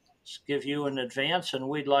 we'll give you an advance, and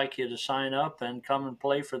we'd like you to sign up and come and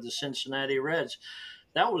play for the Cincinnati Reds.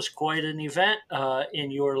 That was quite an event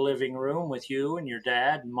in your living room with you and your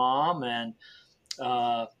dad, and mom, and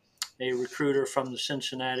uh, a recruiter from the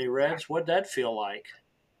Cincinnati Reds. What'd that feel like?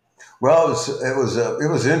 Well, it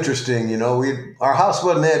was interesting. Our house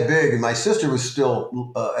wasn't that big, and my sister was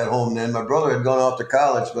still at home then. My brother had gone off to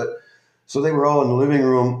college, but so they were all in the living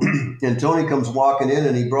room. And Tony comes walking in,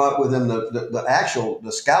 and he brought with him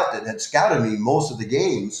the scout that had scouted me most of the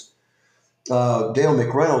games. Dale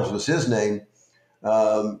McReynolds was his name,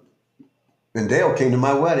 and Dale came to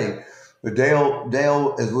my wedding. But Dale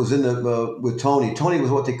was in with Tony. Tony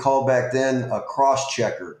was what they called back then a cross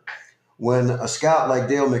checker. When a scout like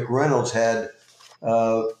Dale McReynolds had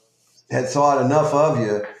thought enough of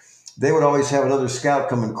you, they would always have another scout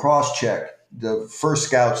come and cross check the first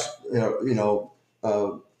scout's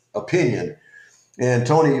opinion. And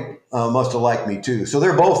Tony must have liked me too. So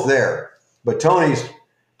they're both there. But Tony's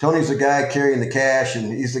the guy carrying the cash,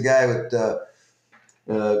 and he's the guy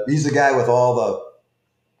with all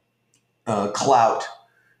the clout.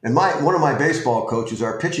 And one of my baseball coaches,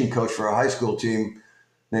 our pitching coach for our high school team,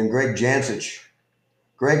 named Greg Jancich.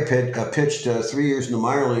 Greg pitched 3 years in the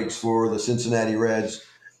minor leagues for the Cincinnati Reds,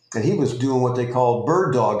 and he was doing what they called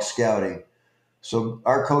bird dog scouting. So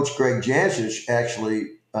our coach, Greg Jancich,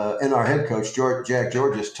 actually, and our head coach, Jack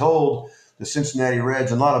Georges, told the Cincinnati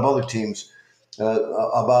Reds and a lot of other teams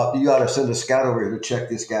about, you ought to send a scout over here to check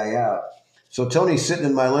this guy out. So Tony's sitting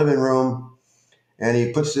in my living room, and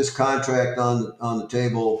he puts this contract on the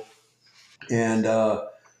table, and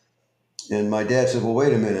my dad said, "Well,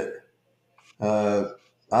 wait a minute.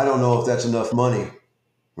 I don't know if that's enough money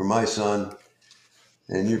for my son,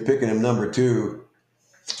 and you're picking him number 2."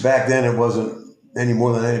 Back then, it wasn't any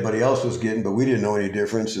more than anybody else was getting, but we didn't know any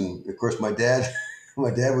difference. And of course, my dad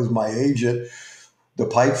was my agent, the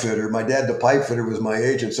pipe fitter. My dad, the pipe fitter, was my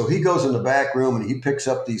agent. So he goes in the back room and he picks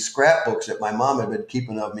up these scrapbooks that my mom had been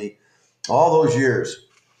keeping of me all those years,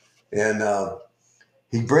 and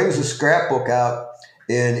he brings the scrapbook out,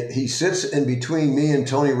 and he sits in between me and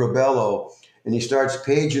Tony Robello, and he starts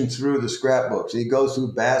paging through the scrapbooks. He goes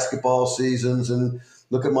through basketball seasons and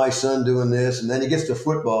look at my son doing this. And then he gets to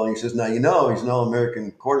football, and he says, "Now, he's an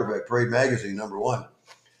All-American quarterback, Parade Magazine, number 1.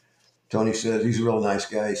 Tony says, "He's a real nice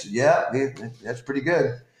guy." He said, "Yeah, that's pretty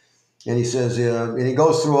good." And he says, and he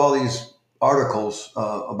goes through all these articles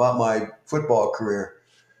about my football career.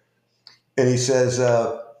 And he says,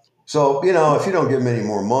 "So, if you don't give him any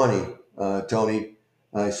more money, Tony,"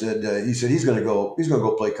 he said he's going to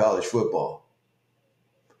go play college football.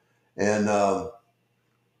 And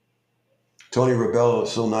Tony Robello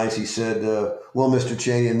was so nice. He said, "Well, Mr.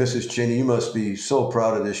 Cheney and Mrs. Cheney, you must be so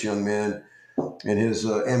proud of this young man and his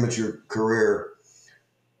amateur career.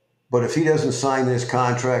 But if he doesn't sign this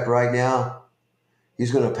contract right now,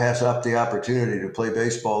 he's going to pass up the opportunity to play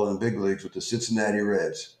baseball in the big leagues with the Cincinnati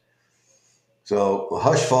Reds." So a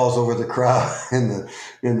hush falls over the crowd in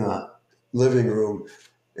the living room,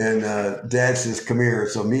 and Dad says, "Come here."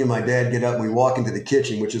 So me and my dad get up and we walk into the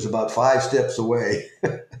kitchen, which is about 5 steps away.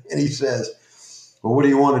 And he says, "Well, what do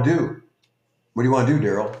you want to do? What do you want to do,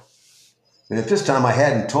 Daryl?" And at this time, I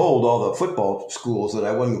hadn't told all the football schools that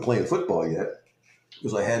I wasn't playing football yet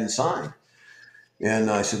because I hadn't signed.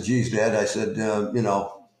 And I said, "Geez, Dad," I said,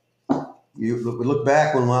 you look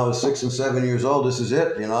back when I was 6 and 7 years old. This is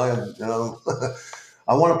it.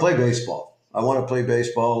 I want to play baseball. I want to play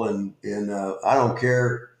baseball, and I don't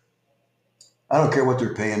care. I don't care what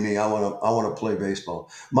they're paying me. I want to play baseball.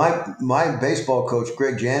 My baseball coach,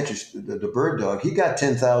 Greg Janchis, the bird dog, he got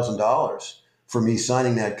 $10,000 for me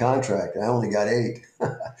signing that contract. I only got 8.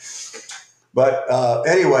 But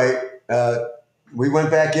anyway, we went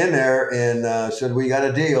back in there and said, we got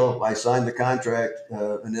a deal. I signed the contract.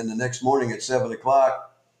 And then the next morning at 7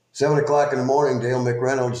 o'clock in the morning, Dale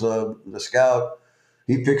McReynolds, the scout,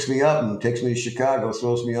 he picks me up and takes me to Chicago,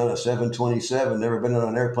 throws me on a 727. Never been on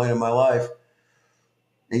an airplane in my life.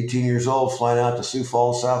 18 years old, flying out to Sioux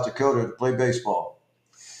Falls, South Dakota to play baseball.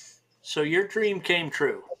 So your dream came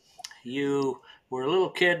true. You were a little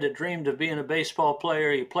kid that dreamed of being a baseball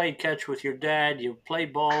player. You played catch with your dad. You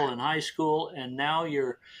played ball in high school, and now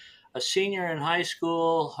you're a senior in high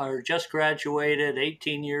school or just graduated,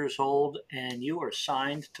 18 years old, and you are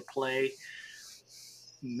signed to play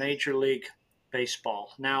Major League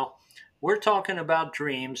Baseball. Now, we're talking about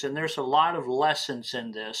dreams, and there's a lot of lessons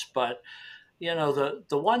in this, but the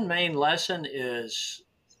one main lesson is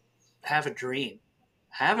have a dream.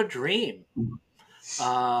 Have a dream.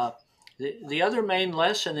 Uh, the other main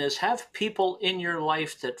lesson is have people in your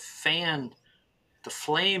life that fan the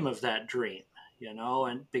flame of that dream,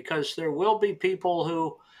 and because there will be people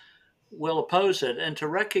who will oppose it, and to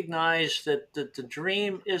recognize that the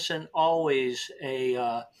dream isn't always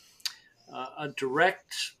a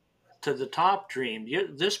direct to the top dream.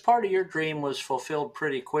 This part of your dream was fulfilled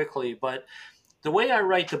pretty quickly, but the way I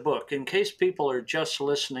write the book, in case people are just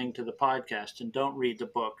listening to the podcast and don't read the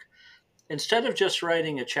book, instead of just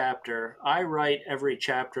writing a chapter, I write every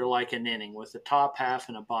chapter like an inning with a top half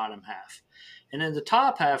and a bottom half. And in the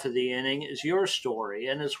top half of the inning is your story,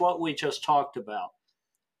 and it's what we just talked about.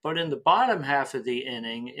 But in the bottom half of the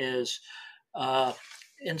inning is, uh,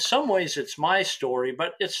 in some ways, it's my story,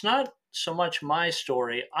 but it's not so much my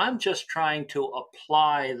story. I'm just trying to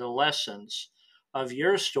apply the lessons of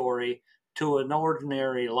your story to an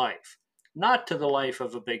ordinary life, not to the life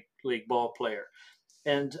of a big league ball player.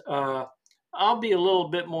 And I'll be a little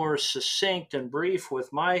bit more succinct and brief with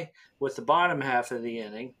the bottom half of the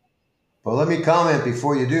inning. Well, let me comment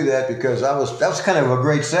before you do that, because that was kind of a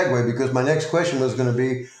great segue, because my next question was going to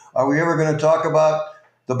be, are we ever going to talk about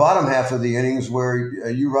the bottom half of the innings where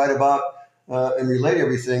you write about and relate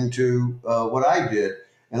everything to what I did?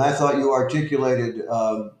 And I thought you articulated,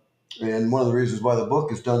 and one of the reasons why the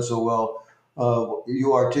book is done so well,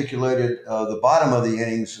 you articulated the bottom of the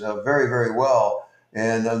innings very, very well.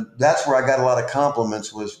 And that's where I got a lot of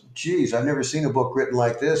compliments was, geez, I've never seen a book written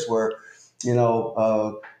like this where,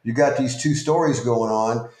 you got these two stories going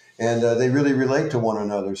on, and they really relate to one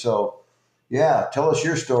another. So, yeah, tell us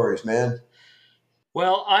your stories, man.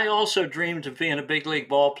 Well, I also dreamed of being a big league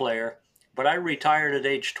ball player, but I retired at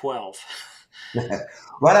age 12.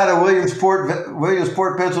 Right out of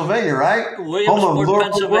Williamsport, Pennsylvania, right? Home of Williamsport, World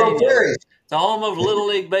Pennsylvania, Series. the home of Little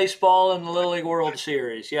League Baseball and the Little League World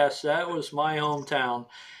Series. Yes, that was my hometown.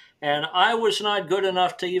 And I was not good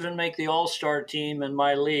enough to even make the All Star team in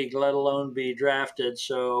my league, let alone be drafted.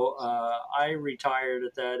 So I retired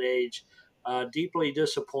at that age, deeply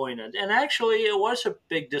disappointed. And actually, it was a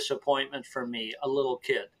big disappointment for me, a little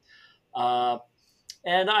kid. Uh,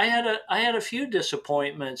 and I had a few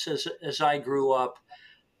disappointments as I grew up.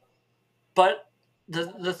 But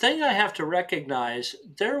the thing I have to recognize,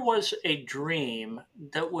 there was a dream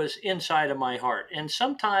that was inside of my heart. And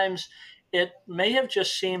sometimes it may have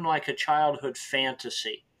just seemed like a childhood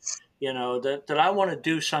fantasy, that I want to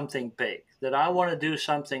do something big, that I want to do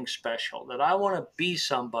something special, that I want to be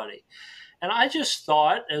somebody. And I just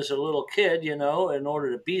thought as a little kid, in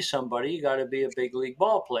order to be somebody, you got to be a big league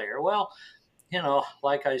ball player. Well,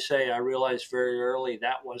 like I say, I realized very early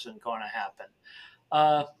that wasn't going to happen.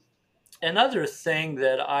 Uh, Another thing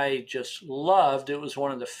that I just loved, it was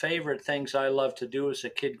one of the favorite things I loved to do as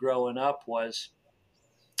a kid growing up, was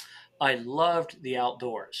I loved the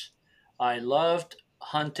outdoors. I loved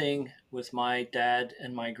hunting with my dad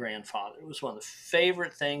and my grandfather. It was one of the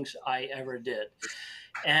favorite things I ever did.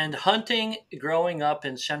 And hunting growing up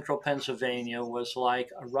in central Pennsylvania was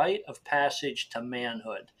like a rite of passage to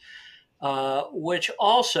manhood, which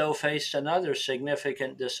also faced another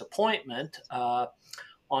significant disappointment.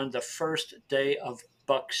 On the first day of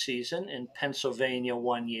buck season in Pennsylvania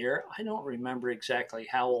one year. I don't remember exactly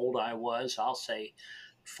how old I was. I'll say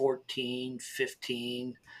 14,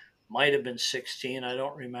 15, might have been 16. I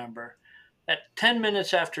don't remember. At 10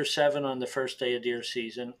 minutes after 7 on the first day of deer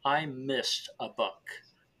season, I missed a buck.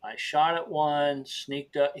 I shot at one,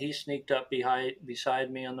 sneaked up. He sneaked up beside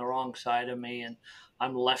me on the wrong side of me, and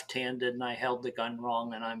I'm left-handed, and I held the gun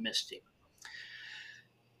wrong, and I missed him.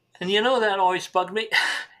 And that always bugged me.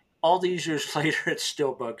 All these years later, it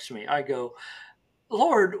still bugs me. I go,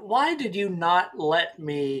 Lord, why did you not let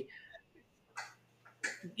me,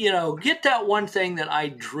 get that one thing that I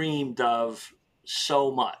dreamed of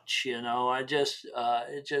so much. I just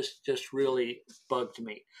it just really bugged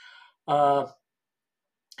me. Uh,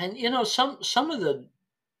 and some of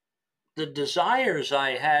the desires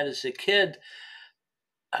I had as a kid,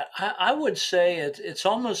 I would say it's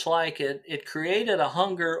almost like it created a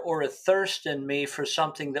hunger or a thirst in me for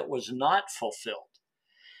something that was not fulfilled.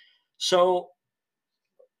 So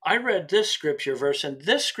I read this scripture verse, and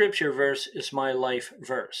this scripture verse is my life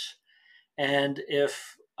verse. And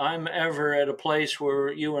if I'm ever at a place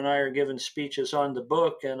where you and I are giving speeches on the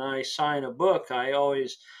book and I sign a book, I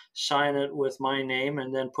always sign it with my name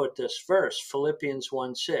and then put this verse, Philippians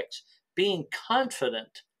 1:6, being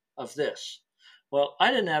confident of this. Well,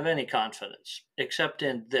 I didn't have any confidence except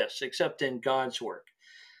in this, except in God's work.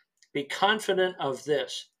 Be confident of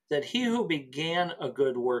this, that he who began a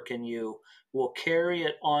good work in you will carry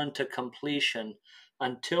it on to completion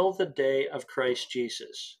until the day of Christ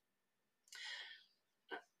Jesus.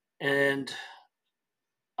 And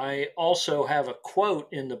I also have a quote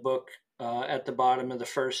in the book at the bottom of the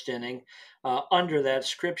first inning under that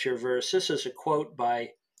scripture verse. This is a quote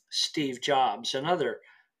by Steve Jobs, another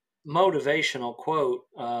motivational quote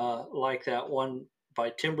like that one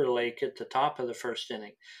by Timberlake at the top of the first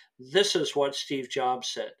inning. This is what Steve Jobs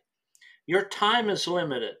said: your time is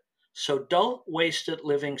limited, so don't waste it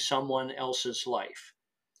living someone else's life.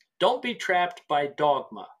 Don't be trapped by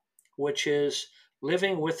dogma, which is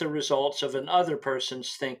living with the results of another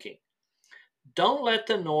person's thinking. Don't let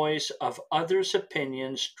the noise of others'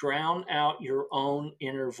 opinions drown out your own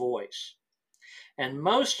inner voice. And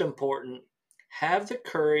most important, have the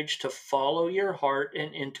courage to follow your heart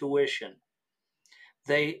and intuition.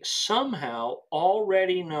 They somehow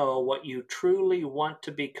already know what you truly want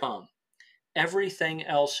to become. Everything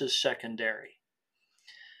else is secondary.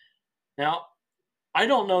 Now, I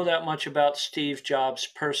don't know that much about Steve Jobs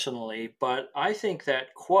personally, but I think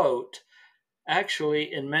that quote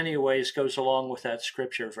actually, in many ways, goes along with that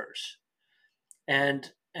scripture verse.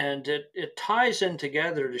 And it ties in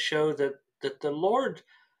together to show that the Lord,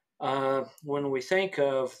 when we think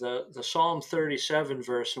of the Psalm 37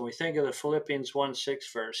 verse and we think of the Philippians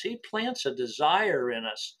 1:6 verse, he plants a desire in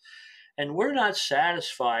us. And we're not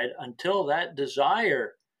satisfied until that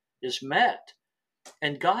desire is met.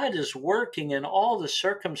 And God is working in all the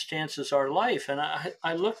circumstances of our life. And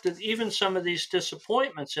I looked at even some of these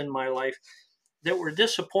disappointments in my life that were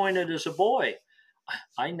disappointed as a boy.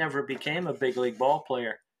 I never became a big league ball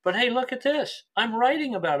player. But hey, look at this. I'm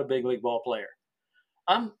writing about a big league ball player.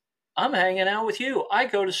 I'm I'm hanging out with you. I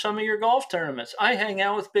go to some of your golf tournaments. I hang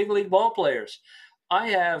out with big league ball players. I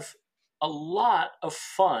have a lot of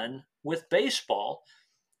fun with baseball,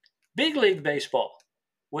 big league baseball,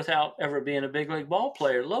 without ever being a big league ball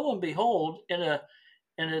player. Lo and behold, in a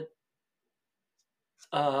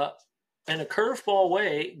uh, in a curveball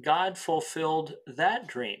way, God fulfilled that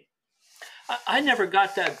dream. I never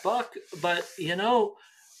got that buck, but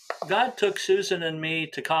God took Susan and me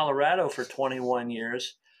to Colorado for 21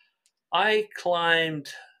 years. I climbed,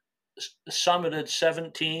 summited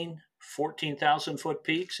 14,000 foot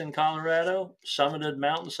peaks in Colorado, summited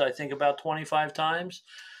mountains, I think about 25 times,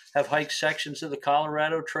 have hiked sections of the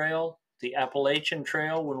Colorado Trail, the Appalachian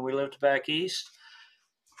Trail when we lived back east.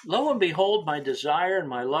 Lo and behold, my desire and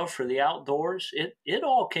my love for the outdoors, it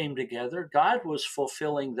all came together. God was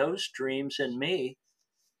fulfilling those dreams in me.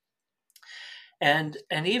 And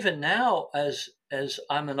even now, as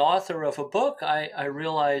I'm an author of a book, I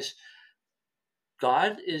realize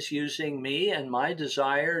God is using me and my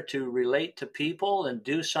desire to relate to people and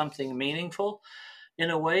do something meaningful in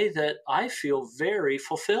a way that I feel very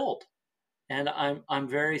fulfilled. And I'm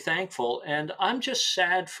very thankful. And I'm just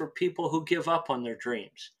sad for people who give up on their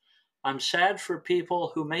dreams. I'm sad for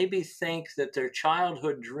people who maybe think that their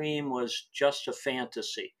childhood dream was just a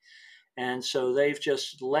fantasy. And so they've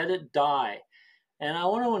just let it die. And I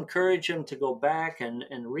want to encourage them to go back and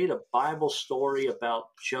read a Bible story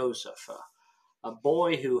about Joseph, a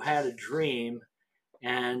boy who had a dream,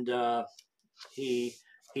 and he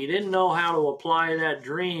he didn't know how to apply that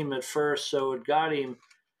dream at first, so it got him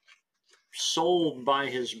sold by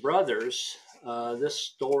his brothers. This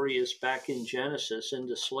story is back in Genesis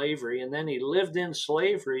into slavery, and then he lived in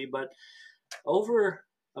slavery, but over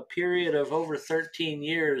a period of over 13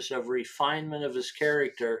 years of refinement of his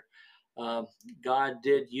character, uh, God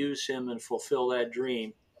did use him and fulfill that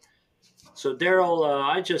dream. So, Daryl,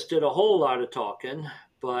 I just did a whole lot of talking,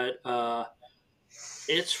 but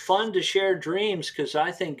it's fun to share dreams because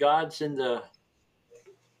I think God's in the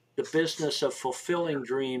business of fulfilling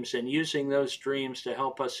dreams and using those dreams to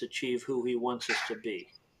help us achieve who He wants us to be.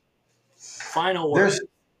 Final There's word.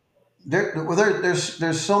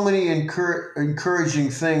 there's so many encouraging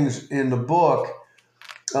things in the book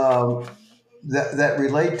that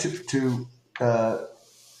relate uh,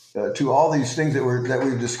 to all these things that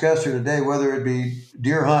we've discussed here today, whether it be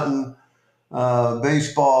deer hunting,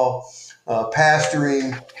 baseball,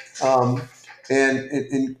 pastoring, um,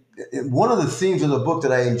 and one of the themes of the book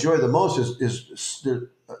that I enjoy the most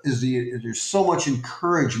there's so much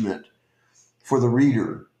encouragement for the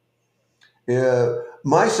reader.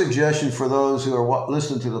 My suggestion for those who are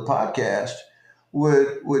listening to the podcast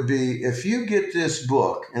would be, if you get this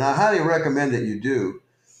book, and I highly recommend that you do,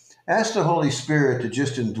 ask the Holy Spirit to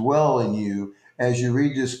just indwell in you as you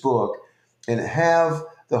read this book, and have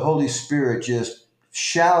the Holy Spirit just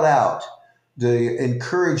shout out the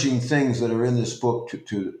encouraging things that are in this book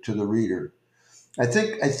to the reader. I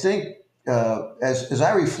think as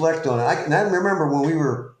I reflect on it, and I remember when we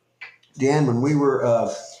were, Dan, when we were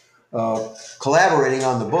collaborating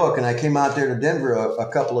on the book, and I came out there to Denver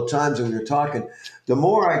a couple of times and we were talking. The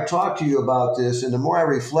more I talked to you about this and the more I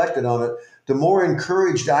reflected on it, the more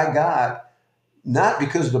encouraged I got, not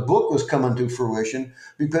because the book was coming to fruition,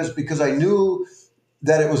 because I knew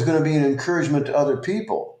that it was going to be an encouragement to other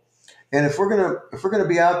people. And if we're gonna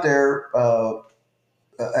be out there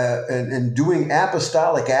and doing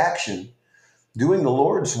apostolic action, doing the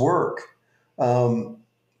Lord's work, um,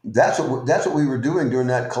 that's what we were doing during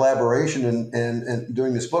that collaboration and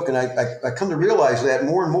doing this book. And I come to realize that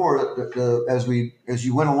more and more as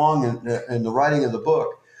you went along in the writing of the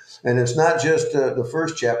book. And it's not just the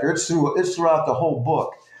first chapter; it's throughout the whole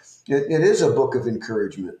book. It is a book of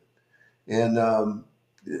encouragement, and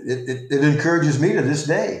it encourages me to this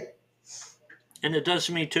day. And it does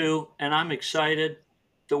me too. And I'm excited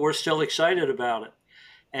that we're still excited about it.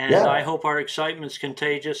 And I Yeah. hope our excitement's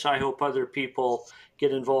contagious. I hope other people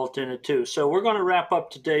get involved in it too. So we're going to wrap up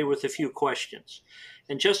today with a few questions.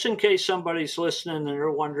 And just in case somebody's listening and they're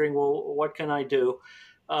wondering, well, what can I do?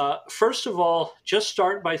 First of all, just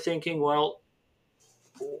start by thinking, well,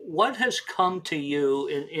 what has come to you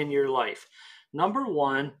in your life? Number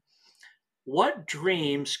one, what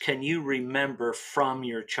dreams can you remember from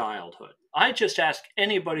your childhood? I just ask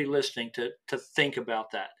anybody listening to think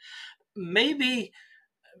about that. Maybe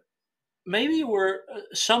where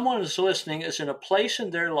someone is listening is in a place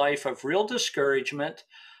in their life of real discouragement,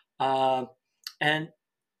 uh, and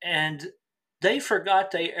and they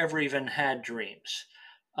forgot they ever even had dreams.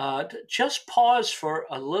 Just pause for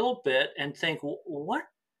a little bit and think,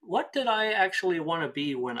 what did I actually want to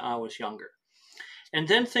be when I was younger? And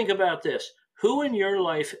then think about this: who in your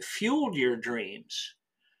life fueled your dreams,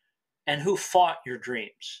 and who fought your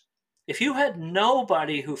dreams? If you had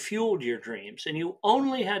nobody who fueled your dreams and you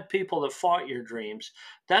only had people that fought your dreams,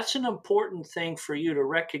 that's an important thing for you to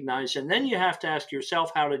recognize. And then you have to ask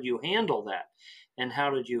yourself, how did you handle that? And how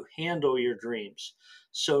did you handle your dreams?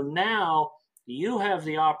 So now you have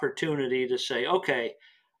the opportunity to say, okay,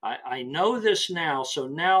 I know this now. So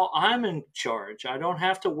now I'm in charge. I don't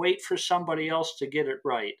have to wait for somebody else to get it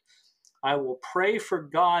right. I will pray for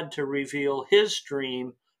God to reveal his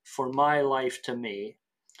dream for my life to me.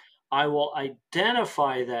 I will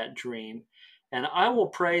identify that dream, and I will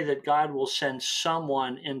pray that God will send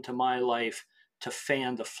someone into my life to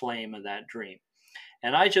fan the flame of that dream.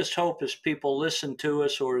 And I just hope as people listen to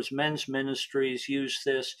us or as men's ministries use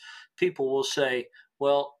this, people will say,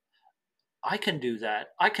 well, I can do that.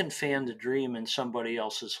 I can fan the dream in somebody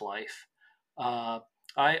else's life. Uh,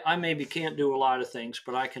 I maybe can't do a lot of things,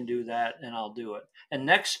 but I can do that and I'll do it. And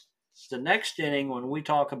the next inning, when we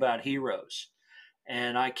talk about heroes,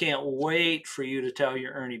 and I can't wait for you to tell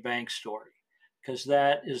your Ernie Banks story, because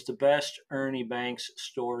that is the best Ernie Banks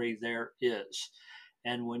story there is.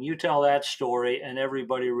 And when you tell that story and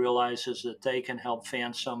everybody realizes that they can help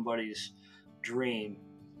fan somebody's dream,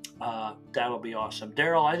 that'll be awesome.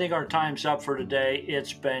 Daryl, I think our time's up for today.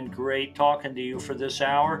 It's been great talking to you for this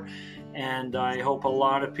hour. And I hope a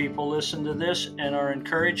lot of people listen to this and are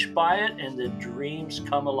encouraged by it, and that dreams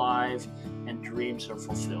come alive and dreams are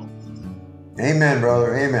fulfilled. Amen,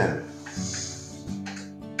 brother. Amen.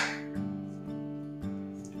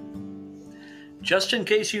 Just in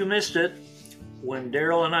case you missed it, when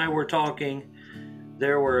Daryl and I were talking,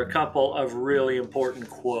 there were a couple of really important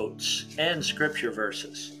quotes and scripture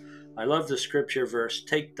verses. I love the scripture verse,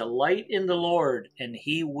 take delight in the Lord and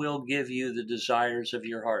he will give you the desires of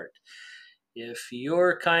your heart. If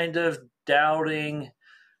you're kind of doubting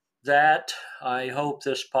that, I hope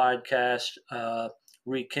this podcast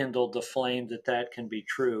rekindled the flame that can be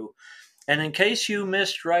true. And in case you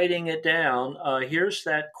missed writing it down, here's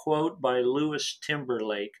that quote by Louis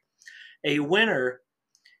Timberlake. A winner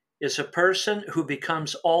is a person who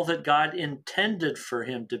becomes all that God intended for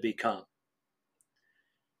him to become.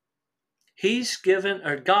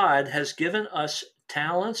 God has given us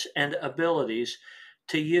talents and abilities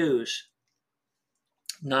to use,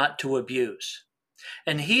 not to abuse.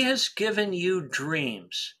 And he has given you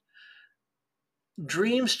dreams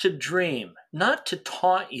to dream, not to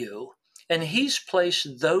taunt you. And he's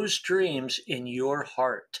placed those dreams in your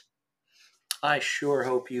heart. I sure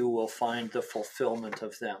hope you will find the fulfillment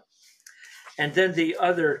of them. And then the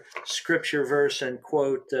other scripture verse and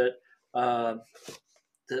quote that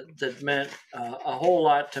meant a whole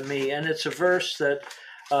lot to me, and it's a verse that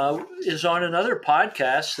is on another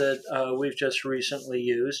podcast that we've just recently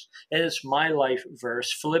used, and it's my life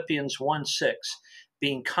verse, Philippians 1:6.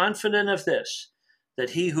 Being confident of this,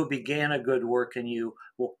 that he who began a good work in you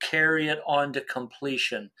will carry it on to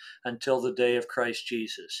completion until the day of Christ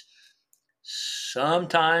Jesus.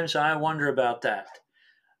 Sometimes I wonder about that.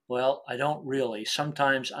 Well, I don't really.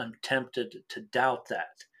 Sometimes I'm tempted to doubt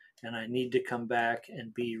that, and I need to come back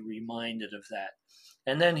and be reminded of that.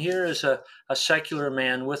 And then here is a secular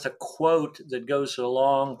man with a quote that goes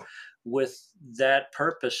along with that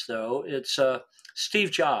purpose, though. It's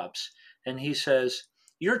Steve Jobs, and he says,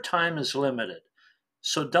 "Your time is limited,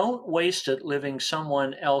 so don't waste it living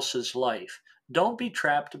someone else's life. Don't be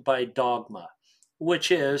trapped by dogma,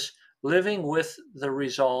 which is living with the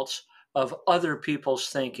results of other people's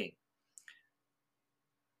thinking.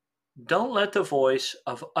 Don't let the voice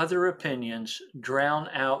of other opinions drown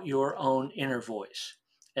out your own inner voice.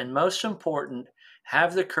 And most important,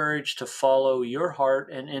 have the courage to follow your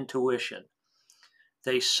heart and intuition.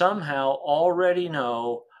 They somehow already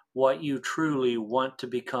know what you truly want to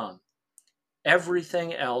become.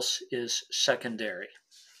 Everything else is secondary."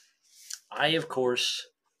 I, of course,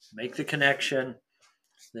 make the connection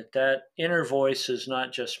that inner voice is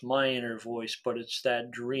not just my inner voice, but it's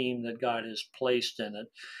that dream that God has placed in it.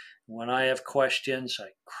 When I have questions,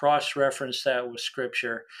 I cross-reference that with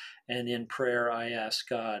Scripture, and in prayer I ask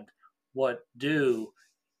God, what do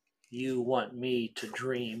you want me to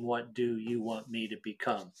dream? What do you want me to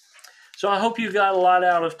become? So I hope you got a lot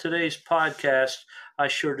out of today's podcast. I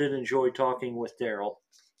sure did enjoy talking with Daryl.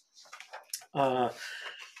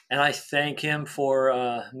 And I thank him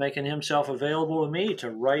for making himself available to me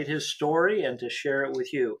to write his story and to share it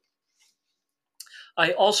with you.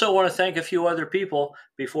 I also want to thank a few other people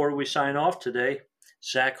before we sign off today.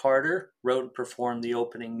 Zach Harder wrote and performed the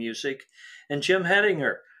opening music, and Jim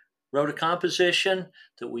Hedinger wrote a composition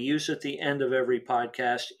that we use at the end of every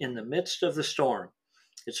podcast, In the Midst of the Storm.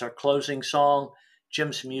 It's our closing song.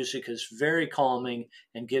 Jim's music is very calming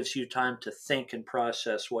and gives you time to think and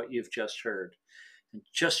process what you've just heard. And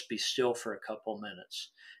just be still for a couple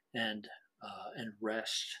minutes and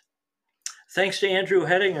rest. Thanks to Andrew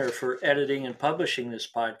Hedinger for editing and publishing this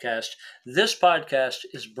podcast. This podcast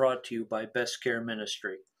is brought to you by Best Care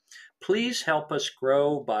Ministry. Please help us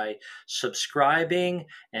grow by subscribing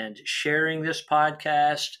and sharing this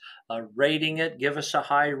podcast, rating it, give us a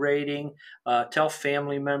high rating, tell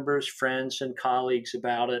family members, friends, and colleagues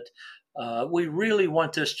about it. We really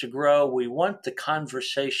want this to grow. We want the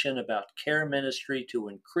conversation about care ministry to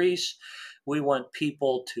increase. We want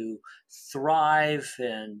people to thrive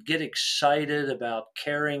and get excited about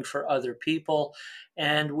caring for other people.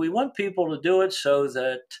 And we want people to do it so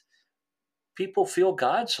that people feel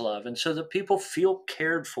God's love and so that people feel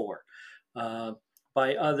cared for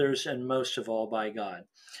by others and most of all by God.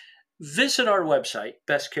 Visit our website,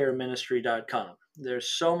 bestcareministry.com. There's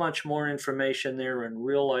so much more information there in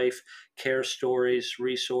real life care stories,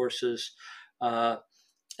 resources,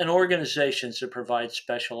 and organizations that provide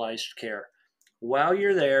specialized care. While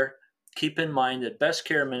you're there, keep in mind that Best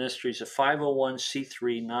Care Ministry is a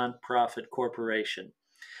 501c3 nonprofit corporation.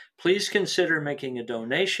 Please consider making a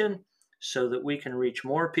donation so that we can reach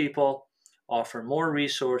more people, offer more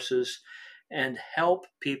resources, and help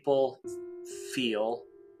people feel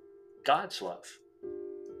God's love.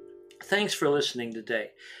 Thanks for listening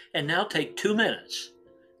today. And now take 2 minutes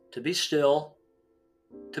to be still,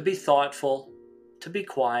 to be thoughtful, to be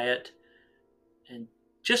quiet, and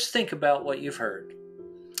just think about what you've heard.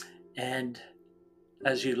 And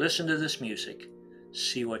as you listen to this music,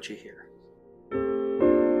 see what you hear.